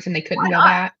there's any reason they couldn't go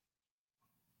back.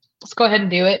 Let's go ahead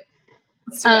and do it.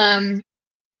 So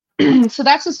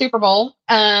that's the Super Bowl.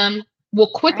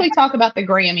 We'll quickly talk about the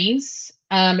Grammys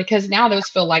because now those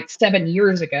feel like 7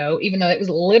 years ago, even though it was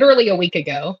literally a week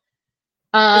ago.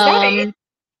 Is that it?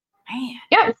 Man.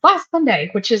 Yeah, it's last Sunday,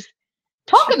 which is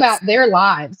talk Jeez. about their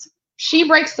lives. She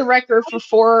breaks the record for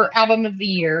 4 album of the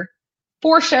year,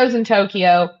 4 shows in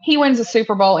Tokyo. He wins the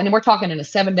Super Bowl, and we're talking in a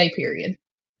 7-day period.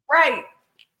 Right.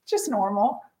 Just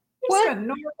normal. Just What? a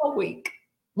normal week.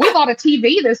 We bought a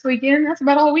TV this weekend. That's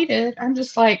about all we did. I'm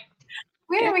just like,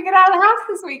 We didn't even get out of the house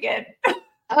this weekend.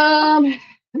 I'm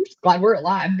just glad we're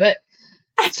alive. But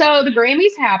so the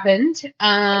Grammys happened.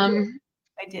 I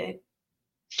did.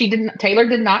 Taylor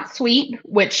did not sweep,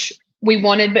 which we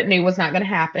wanted but knew was not going to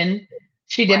happen.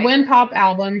 She did win pop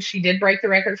album. She did break the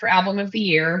record for album of the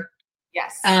year.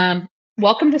 Yes.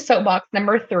 Welcome to Soapbox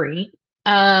number 3.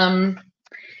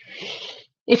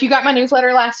 If you got my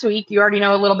newsletter last week, you already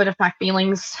know a little bit of my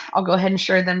feelings. I'll go ahead and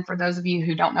share them for those of you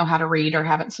who don't know how to read or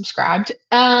haven't subscribed.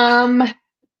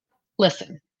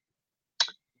 Listen,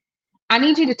 I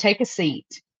need you to take a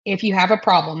seat if you have a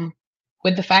problem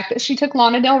with the fact that she took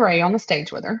Lana Del Rey on the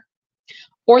stage with her,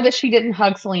 or that she didn't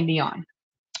hug Celine Dion.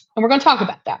 And we're going to talk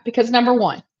about that because number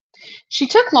one, she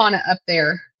took Lana up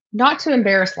there not to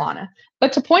embarrass Lana,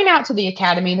 but to point out to the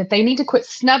Academy that they need to quit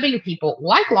snubbing people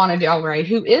like Lana Del Rey,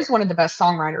 who is one of the best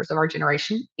songwriters of our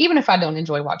generation, even if I don't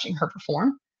enjoy watching her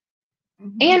perform.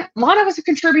 Mm-hmm. And Lana was a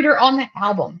contributor on the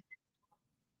album.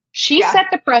 She set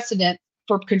the precedent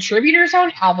for contributors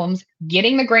on albums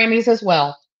getting the Grammys as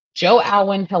well. Joe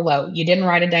Alwyn, hello. You didn't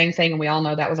write a dang thing, and we all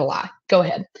know that was a lie. Go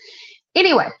ahead.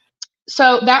 Anyway,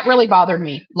 so that really bothered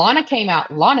me. Lana came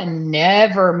out. Lana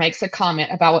never makes a comment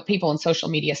about what people on social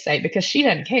media say because she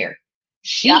doesn't care.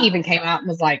 She even came out and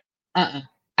was like, I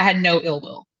had no ill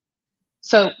will.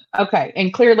 So, okay.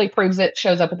 And clearly proves it,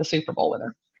 shows up at the Super Bowl with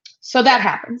her. So that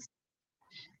happens.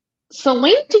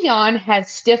 Celine Dion has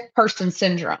stiff person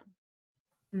syndrome.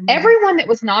 Mm-hmm. Everyone that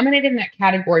was nominated in that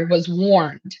category was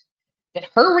warned that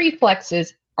her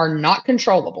reflexes are not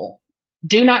controllable.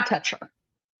 Do not touch her.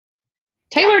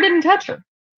 Taylor didn't touch her.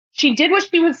 She did what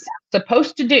she was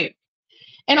supposed to do.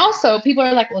 And also, people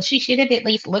are like, well, she should have at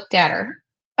least looked at her.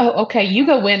 Oh, okay. You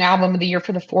go win album of the year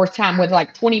for the 4th time with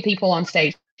like 20 people on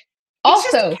stage.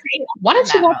 Also, why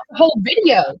don't you watch the whole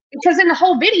video? Because in the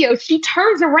whole video, she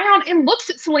turns around and looks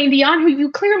at Celine Dion, who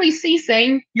you clearly see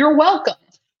saying, you're welcome.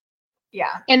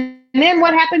 Yeah. And then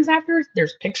what happens after?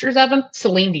 There's pictures of them.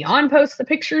 Celine Dion posts the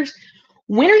pictures.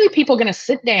 When are you people going to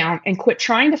sit down and quit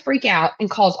trying to freak out and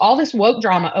cause all this woke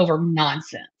drama over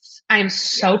nonsense? I am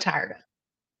so tired of it.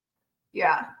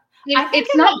 Yeah.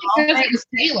 It's not because it was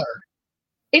Taylor.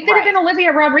 It could have been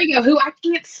Olivia Rodrigo, who I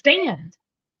can't stand.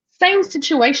 Same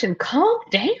situation. Calm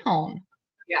down.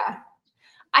 Yeah.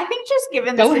 I think just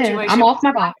given the situation. Ahead. I'm off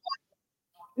my box.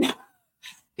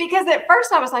 Because at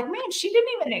first I was like, man, she didn't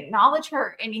even acknowledge her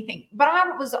or anything. But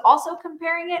I was also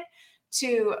comparing it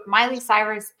to Miley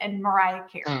Cyrus and Mariah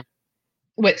Carey.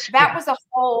 Which was a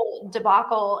whole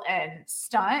debacle and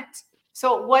stunt.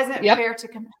 So it wasn't fair to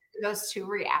compare those two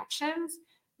reactions.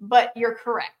 But you're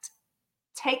correct.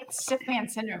 Take stiff man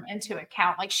syndrome into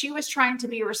account. Like, she was trying to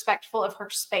be respectful of her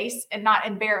space and not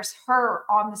embarrass her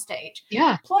on the stage.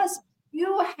 Yeah. Plus,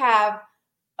 you have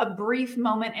a brief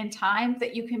moment in time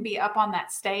that you can be up on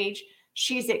that stage.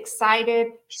 She's excited.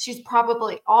 She's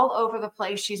probably all over the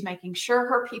place. She's making sure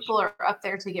her people are up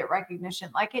there to get recognition.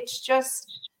 Like, it's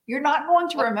just, you're not going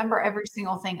to remember every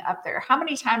single thing up there. How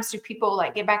many times do people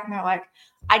like get back and they're like,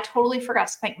 I totally forgot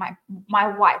to thank my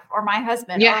wife or my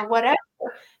husband or whatever,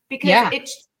 because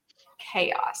it's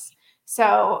chaos.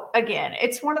 So again,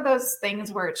 it's one of those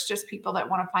things where it's just people that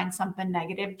want to find something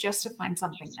negative just to find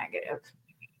something negative.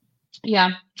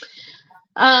 Yeah.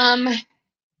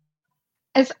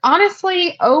 As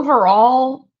honestly,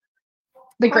 overall,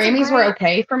 the Grammys were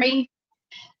okay for me.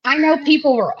 I know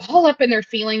people were all up in their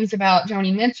feelings about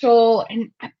Joni Mitchell,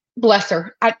 and bless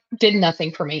her, I did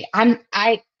nothing for me.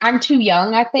 I'm too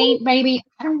young, I think, maybe.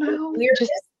 I don't know.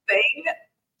 Weirdest thing.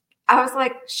 I was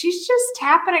like, she's just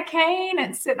tapping a cane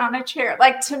and sitting on a chair.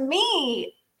 Like, to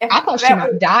me, I thought she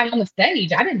might die on the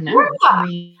stage. I didn't know.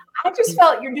 Yeah. I just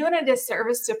felt you're doing a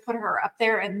disservice to put her up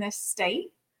there in this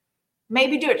state.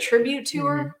 Maybe do a tribute to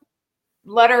her.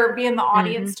 Let her be in the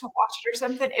audience to watch it or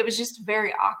something. It was just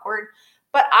very awkward.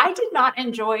 But I did not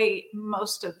enjoy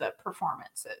most of the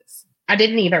performances. I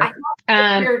didn't either. I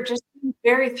thought they're just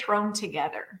very thrown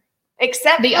together.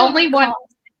 Except the only one.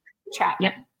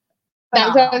 Chapman. Yeah. That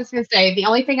was what I was going to say. The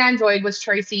only thing I enjoyed was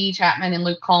Tracy Chapman and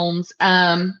Luke Combs.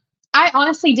 I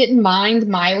honestly didn't mind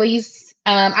Miley's.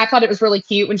 I thought it was really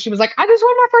cute when she was like, I just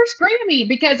won my first Grammy,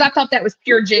 because I thought that was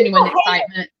pure, genuine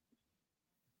excitement.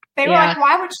 They were like,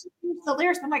 why would she use the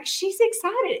lyrics? I'm like, she's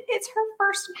excited. It's her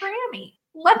first Grammy.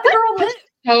 Let the girl live.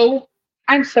 So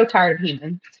I'm so tired of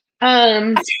humans.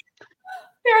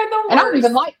 They're the And I don't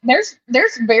even worst. like,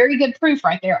 there's very good proof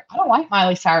right there. I don't like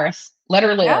Miley Cyrus. Let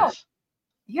her live. No.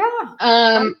 Yeah. Let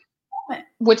Um, her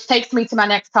which takes me to my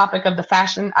next topic of the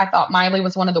fashion. I thought Miley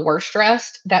was one of the worst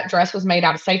dressed. That dress was made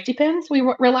out of safety pins, we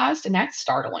realized, and that's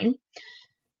startling.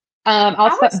 I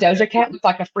Also, was Doja Cat looked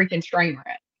like a freaking train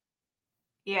wreck.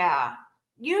 Yeah.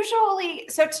 Usually,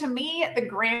 so to me, the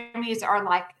Grammys are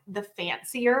like the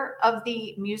fancier of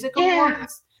the music Yeah,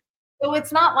 awards. So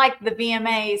it's not like the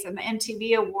VMAs and the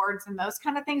MTV awards and those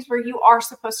kind of things where you are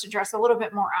supposed to dress a little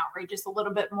bit more outrageous, a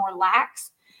little bit more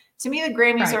lax. To me, the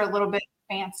Grammys are right. a little bit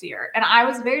fancier. And I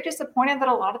was very disappointed that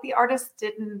a lot of the artists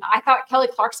didn't. I thought Kelly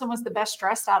Clarkson was the best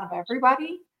dressed out of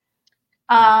everybody.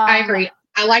 I Um, agree.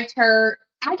 I liked her.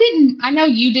 I know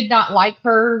you did not like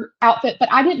her outfit, but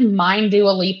I didn't mind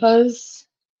Dua Lipa's,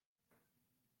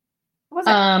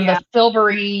 wasn't, yeah, the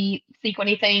silvery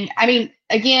sequiny thing. I mean,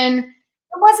 again,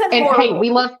 it wasn't and hey,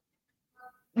 horrible.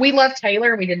 we love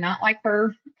Taylor. We did not like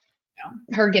You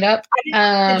know. her get up. I didn't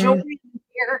like the jewelry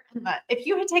here. And if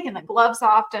you had taken the gloves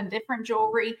off, done different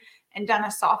jewelry, and done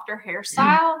a softer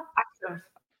hairstyle,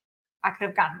 I could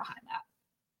have gotten behind that.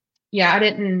 Yeah, I They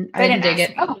didn't didn't dig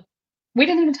ask it. me. Oh, we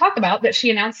didn't even talk about that she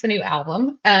announced the new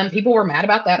album. People were mad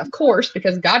about that, of course,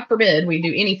 because God forbid we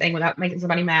do anything without making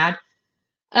somebody mad.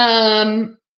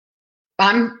 Um,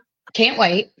 I'm can't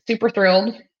wait. Super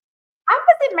thrilled. I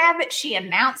wasn't mad that she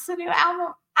announced the new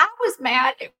album. I was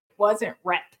mad it wasn't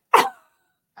rep. I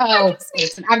Oh, just need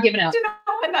listen, I've given up. to know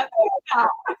when that comes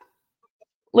out.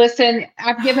 Listen,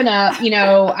 I've given up.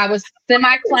 I was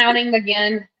semi clowning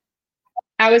again.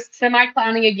 I was semi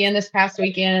clowning again this past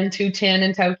weekend, 210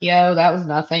 in Tokyo. That was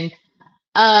nothing.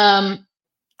 Um,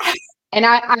 and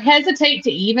I hesitate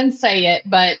to even say it,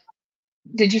 but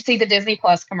did you see the Disney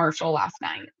Plus commercial last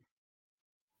night?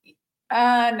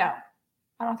 No,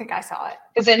 I don't think I saw it.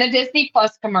 Because in the Disney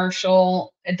Plus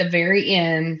commercial at the very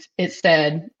end, it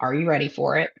said, "Are you ready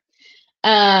for it?"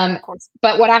 Um, Of course,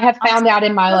 but what I have I'm found out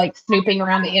in my just like snooping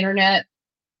around the internet,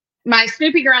 my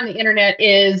snooping around the internet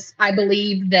is I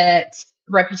believe that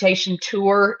Reputation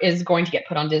Tour is going to get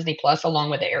put on Disney Plus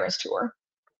along with the Eras Tour.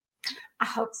 I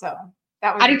hope so.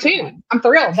 That was I a do good too. one. I'm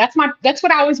thrilled. That's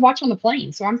what I always watch on the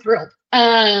plane, so I'm thrilled.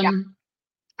 Yeah.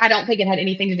 I don't think it had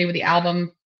anything to do with the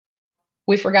album.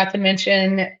 We forgot to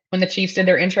mention when the Chiefs did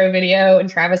their intro video and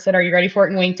Travis said, "Are you ready for it?"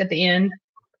 and winked at the end.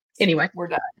 Anyway, We're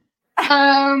done.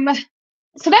 um,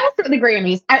 so that was the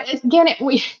Grammys.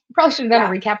 We probably should have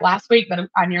done a Yeah. recap last week, but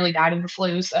I nearly died of the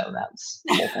flu, so that's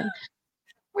the whole thing.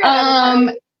 We had other Um,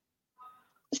 priorities.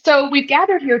 so we've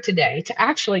gathered here today to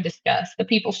actually discuss the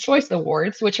People's Choice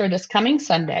Awards, which are this coming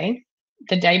Sunday,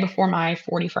 the day before my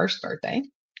 41st birthday,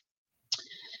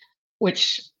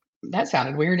 which that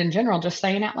sounded weird in general, just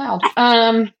saying out loud.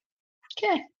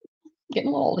 Okay, getting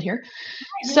a little old here.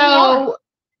 We are. So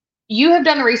you have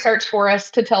done the research for us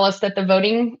to tell us that the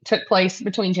voting took place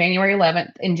between January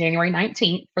 11th and January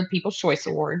 19th for the People's Choice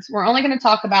Awards. We're only going to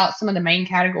talk about some of the main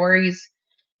categories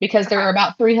because there Okay. are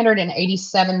about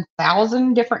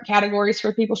 387,000 different categories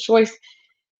for People's Choice.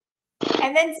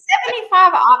 And then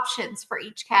 75 options for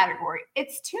each category.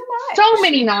 It's too So much.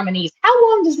 many nominees. How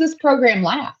long does this program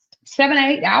last? 7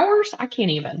 8 hours? I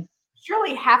can't even.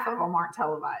 Surely half of them aren't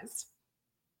televised.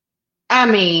 I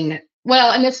mean,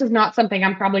 well, and this is not something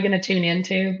I'm probably going to tune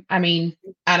into. I mean,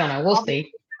 I don't know. We'll I'll be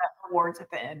see. awards at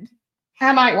the end.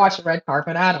 I might watch the red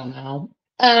carpet. I don't know.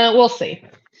 We'll see.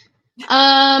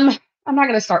 I'm not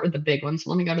going to start with the big ones.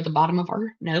 Let me go to the bottom of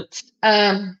our notes.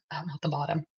 Not the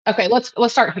bottom. Okay, let's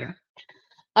start here.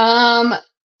 Um,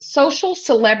 Social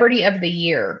Celebrity of the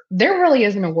Year. There really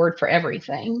is an award for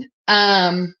everything.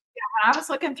 When I was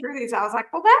looking through these, I was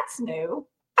like, well, that's new.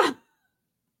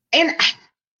 And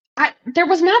there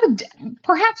was not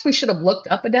perhaps we should have looked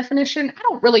up a definition. I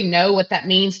don't really know what that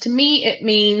means. To me, it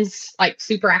means like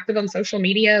super active on social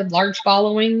media, large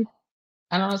following.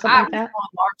 I don't know, something I like was that. on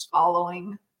large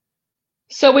following.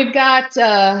 So we've got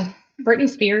Britney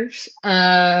Spears,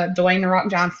 Dwayne The Rock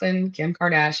Johnson, Kim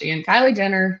Kardashian, Kylie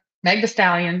Jenner, Meg Thee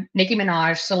Stallion, Nicki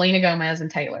Minaj, Selena Gomez, and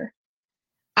Taylor.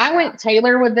 I Yeah, went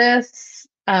Taylor with this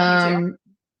me too.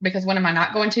 because when am I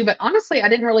not going to? But honestly, I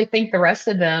didn't really think the rest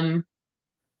of them.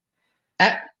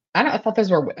 I, I don't. I thought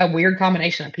those were a weird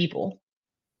combination of people.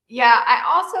 Yeah, I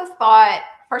also thought,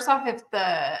 first off, if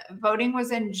the voting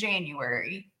was in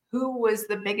January, who was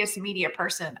the biggest media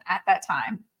person at that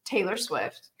time? Taylor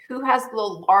Swift. Who has the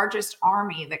largest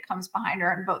army that comes behind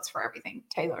her and votes for everything?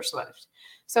 Taylor Swift.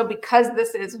 So because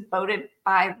this is voted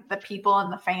by the people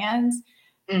and the fans,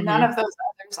 none Mm-hmm. of those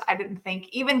others, I didn't think.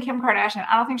 Even Kim Kardashian,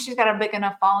 I don't think she's got a big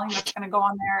enough following that's going to go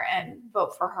on there and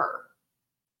vote for her.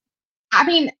 I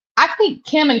mean, I think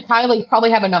Kim and Kylie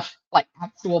probably have enough like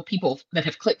actual people that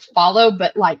have clicked follow,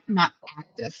 but like not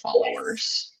active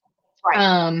followers.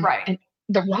 Right. And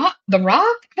the Rock,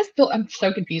 I'm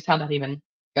so confused how that even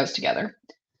goes together.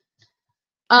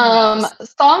 Who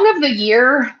knows? Song of the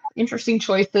year, interesting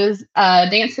choices.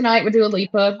 Dance the Night with Dua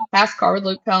Lipa, Fast Car with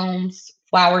Luke Combs,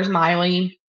 Flowers,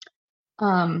 Miley.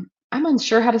 I'm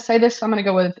unsure how to say this, so I'm gonna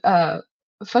go with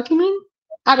fuck you mean?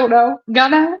 I don't know.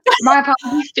 Gonna. My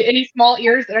apologies to any small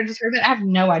ears that I just heard that. I have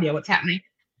no idea what's happening.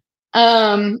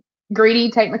 Greedy,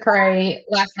 Tate McRae,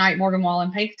 Last Night, Morgan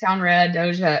Wallen, Paint the Town Red,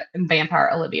 Doja, and Vampire,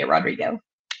 Olivia Rodrigo.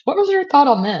 What was your thought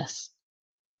on this?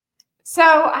 So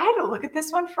I had to look at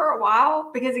this one for a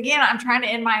while because, again, I'm trying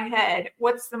to in my head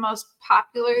what's the most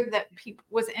popular that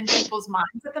was in people's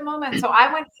minds at the moment. So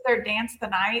I went either Dance the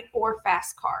Night or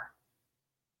Fast Car.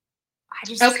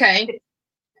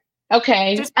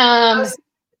 Okay. Just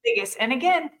biggest. And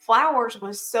again, Flowers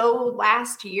was so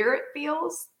last year, it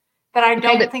feels, that I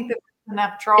don't think that there's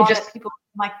enough draw that people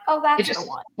are like, oh, that's the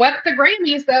one. Swept the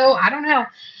Grammys, though. I don't know.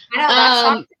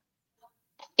 I know,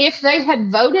 if they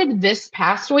had voted this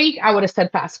past week, I would have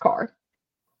said Fast Car.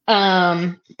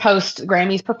 Post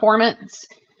Grammys performance.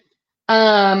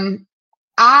 I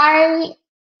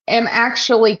am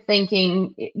actually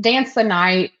thinking Dance the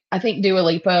Night. I think Dua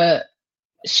Lipa,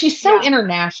 she's so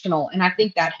international, and I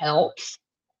think that helps.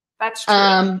 That's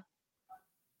true.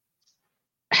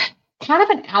 Kind of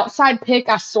an outside pick.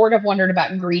 I sort of wondered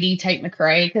about Greedy, Tate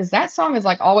McRae, because that song is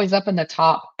like always up in the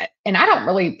top. And I don't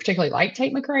really particularly like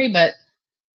Tate McRae, but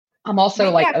I'm also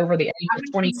over the age of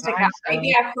 25. So.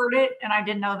 Maybe I've heard it and I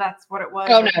didn't know that's what it was.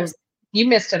 Oh no, you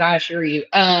missed it, I assure you.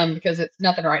 Because it's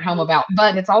nothing to write home about,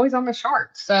 but it's always on the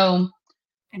charts. So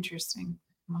interesting.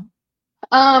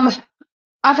 I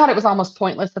thought it was almost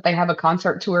pointless that they have a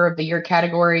concert tour of the year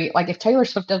category. Like if Taylor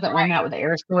Swift doesn't win that with the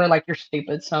Eras Tour, like you're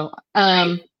stupid. So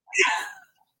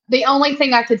the only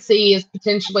thing I could see is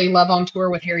potentially Love on Tour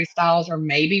with Harry Styles or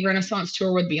maybe Renaissance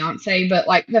Tour with Beyonce. But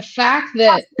like the fact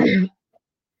that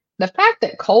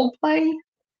Coldplay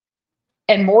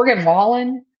and Morgan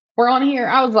Wallen were on here,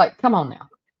 I was like, come on now.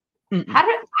 I want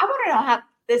to know how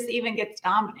this even gets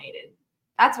nominated.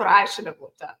 That's what I should have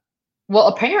looked up. Well,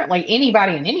 apparently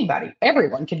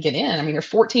everyone could get in. I mean, there's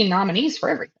 14 nominees for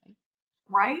everything.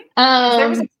 Right? There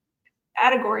was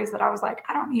categories that I was like,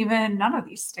 none of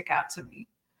these stick out to me.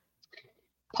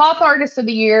 Pop Artist of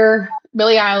the Year,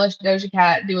 Billie Eilish, Doja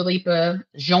Cat, Dua Lipa,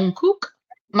 Jungkook,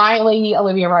 Miley,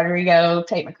 Olivia Rodrigo,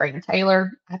 Tate McRae, and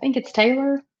Taylor. I think it's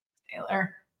Taylor.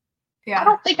 Yeah. I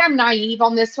don't think I'm naive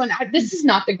on this one. This is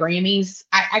not the Grammys.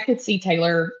 I could see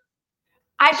Taylor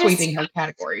sweeping her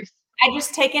categories. I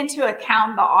just take into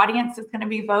account the audience that's going to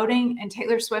be voting, and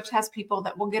Taylor Swift has people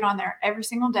that will get on there every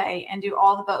single day and do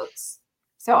all the votes.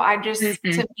 So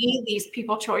to me, these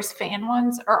People Choice fan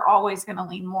ones are always going to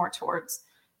lean more towards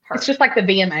her. It's just like the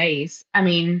VMAs. I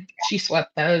mean, she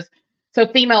swept those. So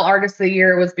Female Artist of the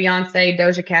Year was Beyonce,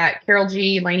 Doja Cat, Karol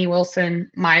G, Lainey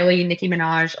Wilson, Miley, Nicki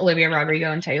Minaj, Olivia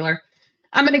Rodrigo, and Taylor.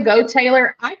 I'm going to go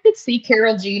Taylor. I could see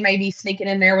Karol G maybe sneaking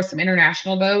in there with some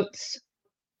international votes.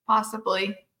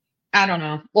 Possibly. I don't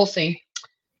know. We'll see.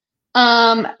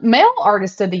 Male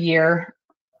Artist of the Year.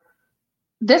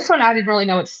 This one I didn't really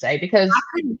know what to say because I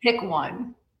couldn't pick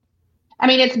one. I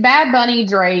mean, it's Bad Bunny,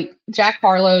 Drake, Jack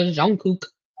Harlow, Jungkook,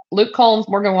 Luke Combs,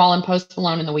 Morgan Wallen, Post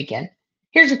Malone, and The Weeknd.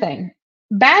 Here's the thing.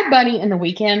 Bad Bunny and The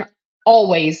Weeknd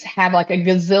always have like a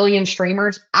gazillion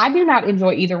streamers. I do not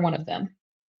enjoy either one of them.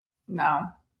 No.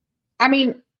 I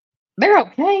mean, they're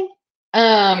okay.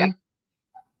 I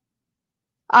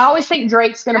always think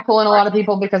Drake's going to pull in a lot of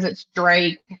people because it's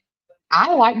Drake.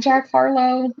 I like Jack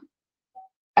Harlow,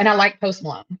 and I like Post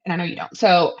Malone, and I know you don't.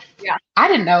 So I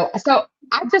didn't know. So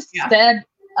I just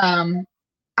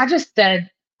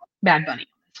said Bad Bunny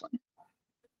on this one.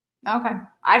 Okay.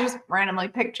 I just randomly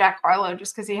picked Jack Harlow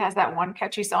just because he has that one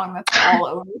catchy song that's all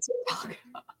over TikTok.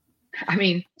 I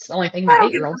mean, it's the only thing my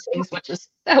 8-year-old sings, which is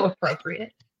so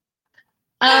appropriate.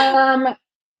 Nighttime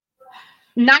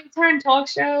talk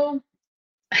show.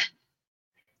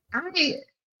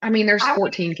 I mean, there's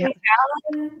 14.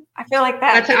 I feel like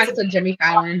that. I said Jimmy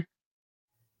Fallon.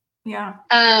 Yeah.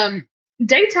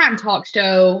 Daytime talk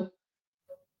show.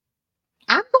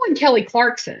 I'm going Kelly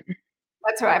Clarkson.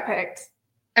 That's who I picked.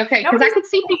 Okay, because I could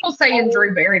see people saying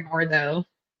Drew Barrymore though.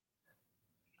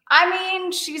 I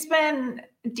mean, she's been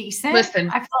decent. Listen,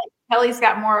 I feel like Kelly's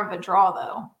got more of a draw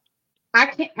though. I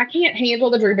can't handle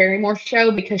the Drew Barrymore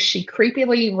show because she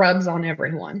creepily rubs on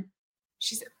everyone.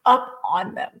 She's up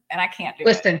on them, and I can't do it.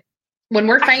 Listen, when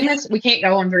we're famous, we can't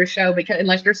go on Drew's show because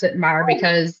unless you're sitting by her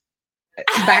because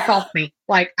back off me.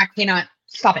 Like I cannot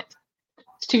stop it.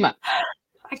 It's too much.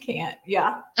 I can't.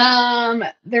 Yeah.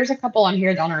 There's a couple on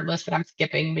here on our list that I'm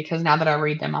skipping because now that I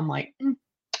read them, I'm like,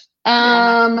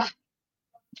 Yeah. No.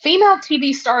 female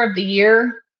TV star of the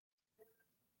year.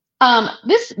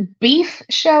 This beef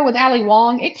show with Ali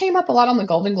Wong, it came up a lot on the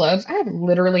Golden Globes. I have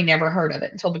literally never heard of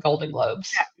it until the Golden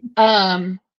Globes. I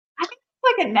think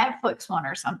it's like a Netflix one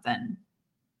or something.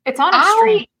 It's on a I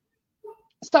stream.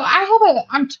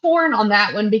 I'm torn on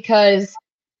that one because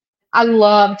I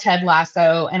love Ted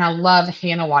Lasso and I love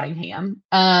Hannah Waddingham.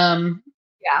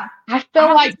 Yeah. I I feel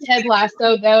have like to Ted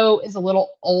Lasso though is a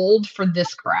little old for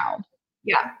this crowd.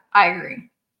 Yeah, I agree.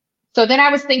 So then I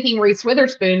was thinking Reese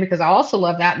Witherspoon because I also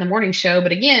love that in the morning show.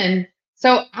 But again,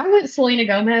 so I went Selena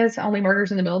Gomez, Only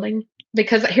Murders in the Building,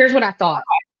 because here's what I thought.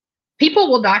 People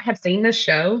will not have seen this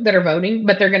show that are voting,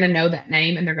 but they're going to know that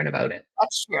name and they're going to vote it.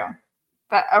 That's true.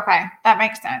 But okay, that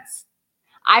makes sense.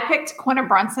 I picked Quinta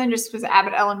Brunson just because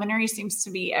Abbott Elementary seems to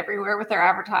be everywhere with their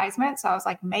advertisement. So I was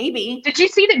like, maybe. Did you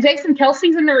see that Jason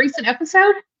Kelsey's in the recent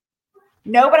episode?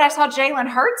 No, but I saw Jalen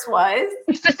Hurts was.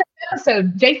 It's the same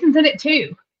episode. Jason's in it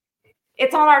too.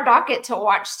 It's on our docket to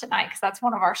watch tonight because that's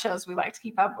one of our shows we like to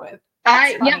keep up with.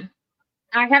 That's funny. Yeah,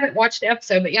 I haven't watched the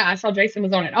episode, but yeah, I saw Jason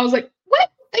was on it. I was like,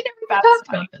 what? They never even That's talked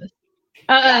funny.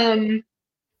 about this.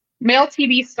 Male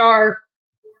TV star.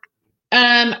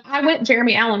 I went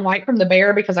Jeremy Allen White from The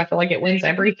Bear because I feel like it wins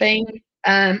everything.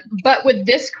 But with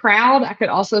this crowd, I could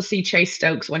also see Chase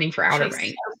Stokes winning for Outer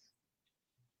Banks.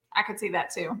 I could see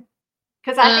that too.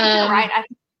 Because I think you're right. I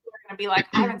think people are going to be like,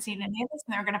 I haven't seen any of this,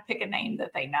 and they're going to pick a name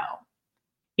that they know.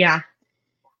 Yeah.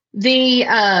 The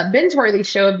binge-worthy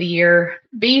show of the year: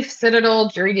 Beef, Citadel,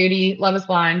 Jury Duty, Love Is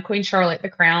Blind, Queen Charlotte, The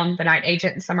Crown, The Night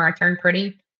Agent, and Summer I Turned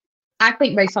Pretty. I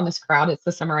think based on this crowd, it's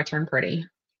The Summer I Turned Pretty.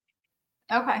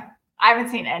 Okay. I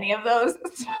haven't seen any of those.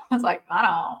 So I was like, I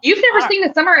don't know. You've never seen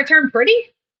The Summer I Turned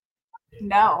Pretty?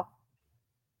 No.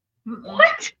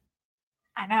 What?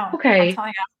 I know. Okay.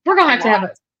 We're going to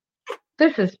have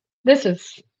this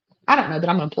is, I don't know that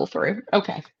I'm going to pull through.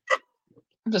 Okay.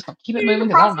 I'm just going to keep it moving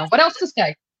because I don't know what else to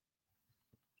say.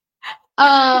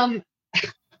 I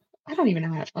don't even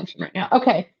know how to function right now.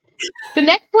 Okay. The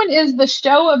next one is the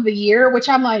show of the year, which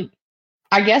I'm like,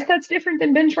 I guess that's different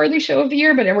than binge-worthy show of the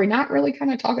year, but are we not really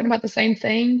kind of talking about the same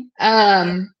thing?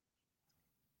 I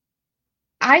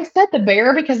said The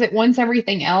Bear because it wins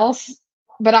everything else,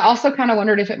 but I also kind of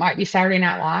wondered if it might be Saturday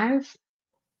Night Live.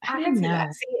 I can see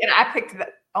that. See, and I picked the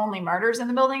Only Murders in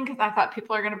the Building because I thought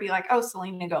people are going to be like, oh,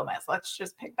 Selena Gomez. Let's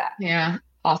just pick that. Yeah,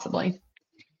 possibly.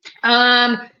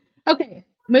 Okay.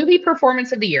 Movie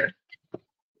performance of the year.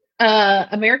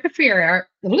 America Ferrera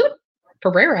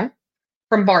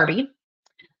from Barbie.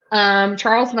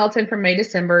 Charles Melton from May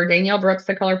December. Danielle Brooks,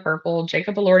 The Color Purple.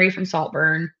 Jacob Elordi from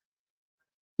Saltburn.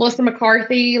 Melissa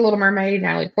McCarthy, Little Mermaid.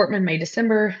 Natalie Portman, May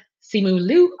December. Simu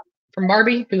Liu from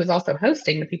Barbie, who is also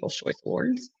hosting the People's Choice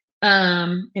Awards,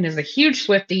 and is a huge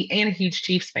Swiftie and a huge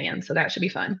Chiefs fan, so that should be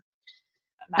fun.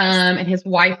 Nice. And his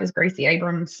wife is Gracie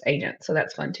Abrams' agent, so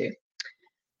that's fun too.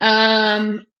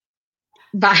 Viola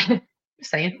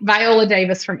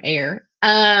Davis from Air.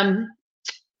 I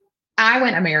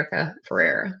went America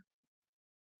Ferrera.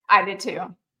 I did too.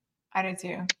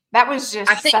 That was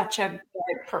just such a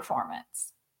good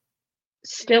performance.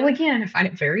 Still, again, I find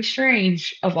it very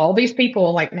strange. Of all these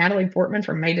people, like Natalie Portman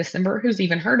from May December, who's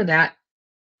even heard of that?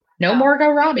 No Margot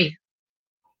Robbie.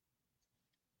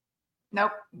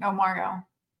 Nope, no Margot.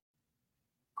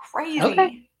 Crazy.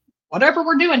 Okay. Whatever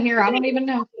we're doing here, I don't even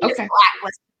know. Okay.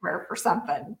 Blacklisted her for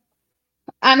something.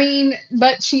 I mean,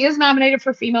 but she is nominated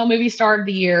for Female Movie Star of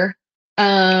the Year,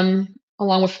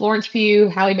 along with Florence Pugh,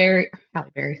 Halle Bailey,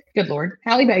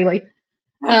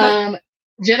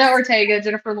 Jenna Ortega,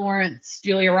 Jennifer Lawrence,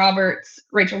 Julia Roberts,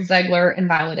 Rachel Zegler, and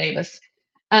Viola Davis.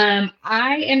 I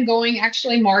am going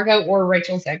actually Margot or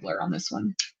Rachel Zegler on this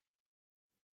one.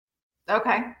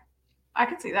 Okay. I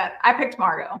can see that. I picked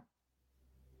Margot.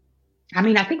 I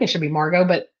mean, I think it should be Margot,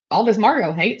 but all this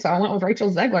Margot hate, so I went with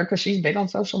Rachel Zegler because she's big on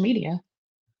social media.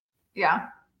 Yeah.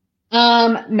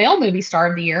 Male Movie Star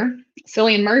of the Year: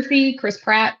 Cillian Murphy, Chris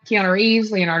Pratt, Keanu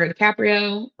Reeves, Leonardo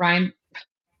DiCaprio, Ryan.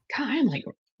 God, I'm like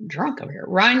drunk over here.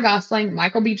 Ryan Gosling,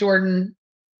 Michael B. Jordan,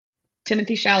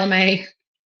 Timothée Chalamet,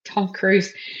 Tom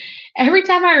Cruise. Every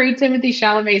time I read Timothée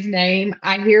Chalamet's name,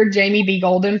 I hear Jamie B.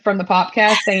 Golden from the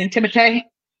podcast saying Timothée.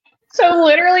 So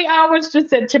literally, I almost just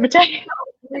said Timothée.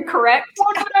 You're correct.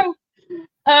 Oh,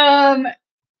 no.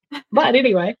 But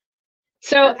anyway,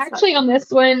 so actually on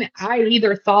this one, I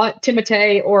either thought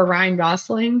Timothée or Ryan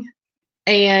Gosling,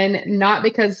 and not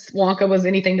because Wonka was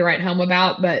anything to write home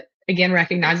about, but again,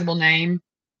 recognizable name.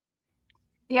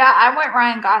 Yeah, I went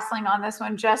Ryan Gosling on this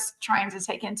one, just trying to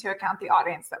take into account the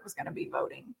audience that was going to be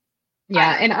voting.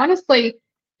 Yeah, and honestly,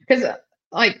 because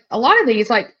like a lot of these,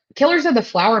 like Killers of the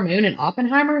Flower Moon and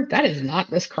Oppenheimer, that is not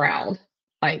this crowd.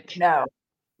 Like, No,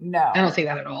 I don't no. see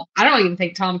that at all. I don't even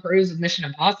think Tom Cruise is Mission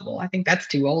Impossible. I think that's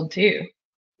too old too.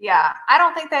 Yeah, I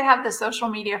don't think they have the social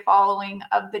media following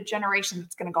of the generation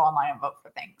that's going to go online and vote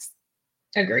for things.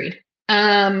 Agreed.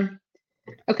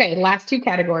 Okay, last two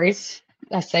categories.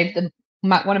 I saved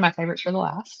one of my favorites for the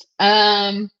last.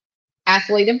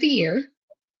 Athlete of the Year.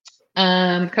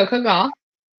 Coco Gauff,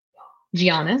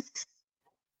 Giannis.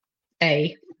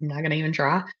 I'm not gonna even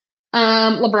try.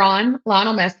 LeBron,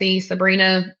 Lionel Messi,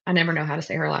 Sabrina. I never know how to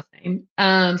say her last name.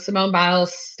 Simone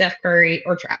Biles, Steph Curry,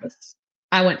 or Travis.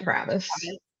 I went Travis.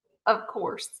 Of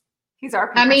course, he's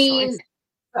our I people's choice. mean,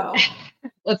 So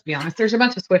let's be honest. There's a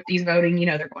bunch of Swifties voting. You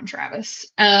know they're going Travis.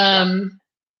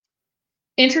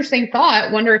 Interesting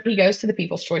thought. Wonder if he goes to the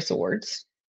People's Choice Awards.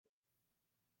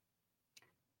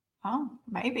 oh,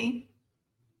 maybe.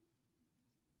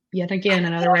 Yet again,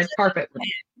 another red carpet.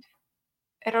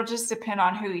 It'll just depend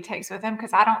on who he takes with him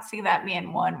because I don't see that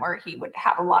being one where he would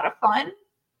have a lot of fun.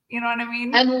 You know what I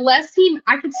mean? Unless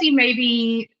I could see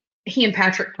maybe he and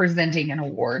Patrick presenting an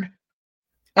award.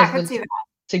 I could see that.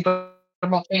 Super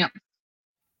Bowl champ.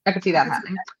 I could see that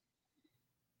happening.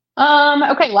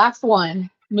 Okay, last one.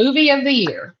 Movie of the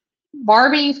year.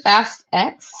 Barbie, Fast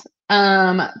X,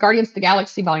 Guardians of the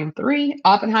Galaxy Volume 3,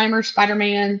 Oppenheimer,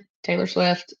 Spider-Man, Taylor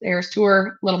Swift, Eras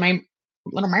Tour, Little Mermaid,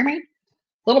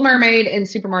 and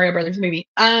Super Mario Brothers movie.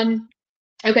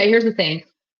 Okay, here's the thing.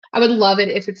 I would love it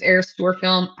if it's Eras Tour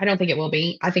film. I don't think it will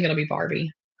be. I think it'll be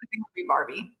Barbie. I think it'll be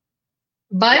Barbie.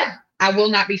 But yeah. I will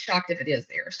not be shocked if it is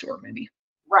the Eras Tour movie.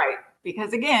 Right.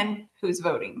 Because again, who's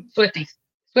voting? Swifties.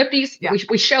 Yeah.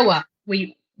 We show up.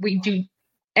 We do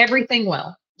everything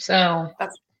well. So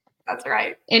that's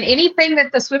right. And anything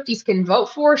that the Swifties can vote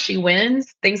for, she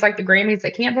wins. Things like the Grammys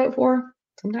they can't vote for,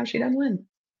 sometimes she doesn't win.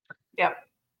 Yep.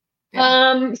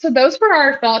 Yeah. So those were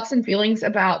our thoughts and feelings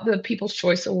about the People's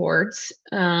Choice Awards.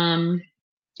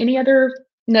 Any other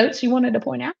notes you wanted to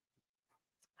point out?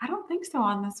 I don't think so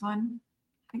on this one.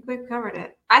 I think we've covered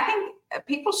it. I think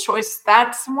People's Choice,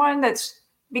 that's one that's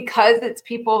because it's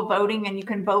people voting and you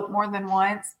can vote more than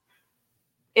once.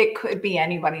 It could be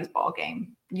anybody's ball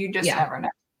game. You just never know.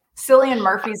 Cillian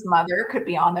Murphy's mother could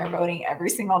be on there voting every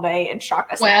single day and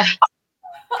shock us. Well,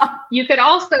 you could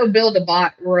also build a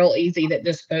bot real easy that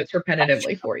just votes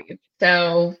repetitively for you.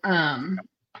 So,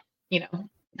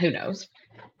 who knows?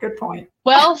 Good point.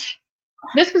 Well,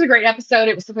 this was a great episode.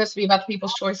 It was supposed to be about the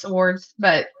People's Choice Awards,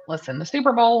 but listen, the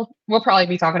Super Bowl, we'll probably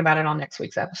be talking about it on next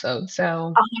week's episode.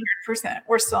 So 100%.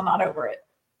 We're still not over it.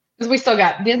 Because we still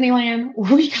got Disneyland,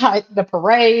 we got the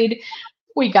parade,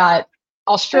 we got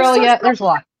Australia. There's a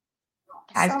lot.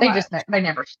 Guys, they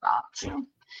never stop. So.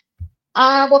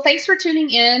 Well, thanks for tuning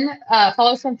in.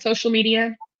 Follow us on social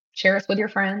media, share us with your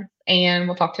friends, and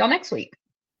we'll talk to y'all next week.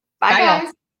 Bye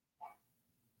guys.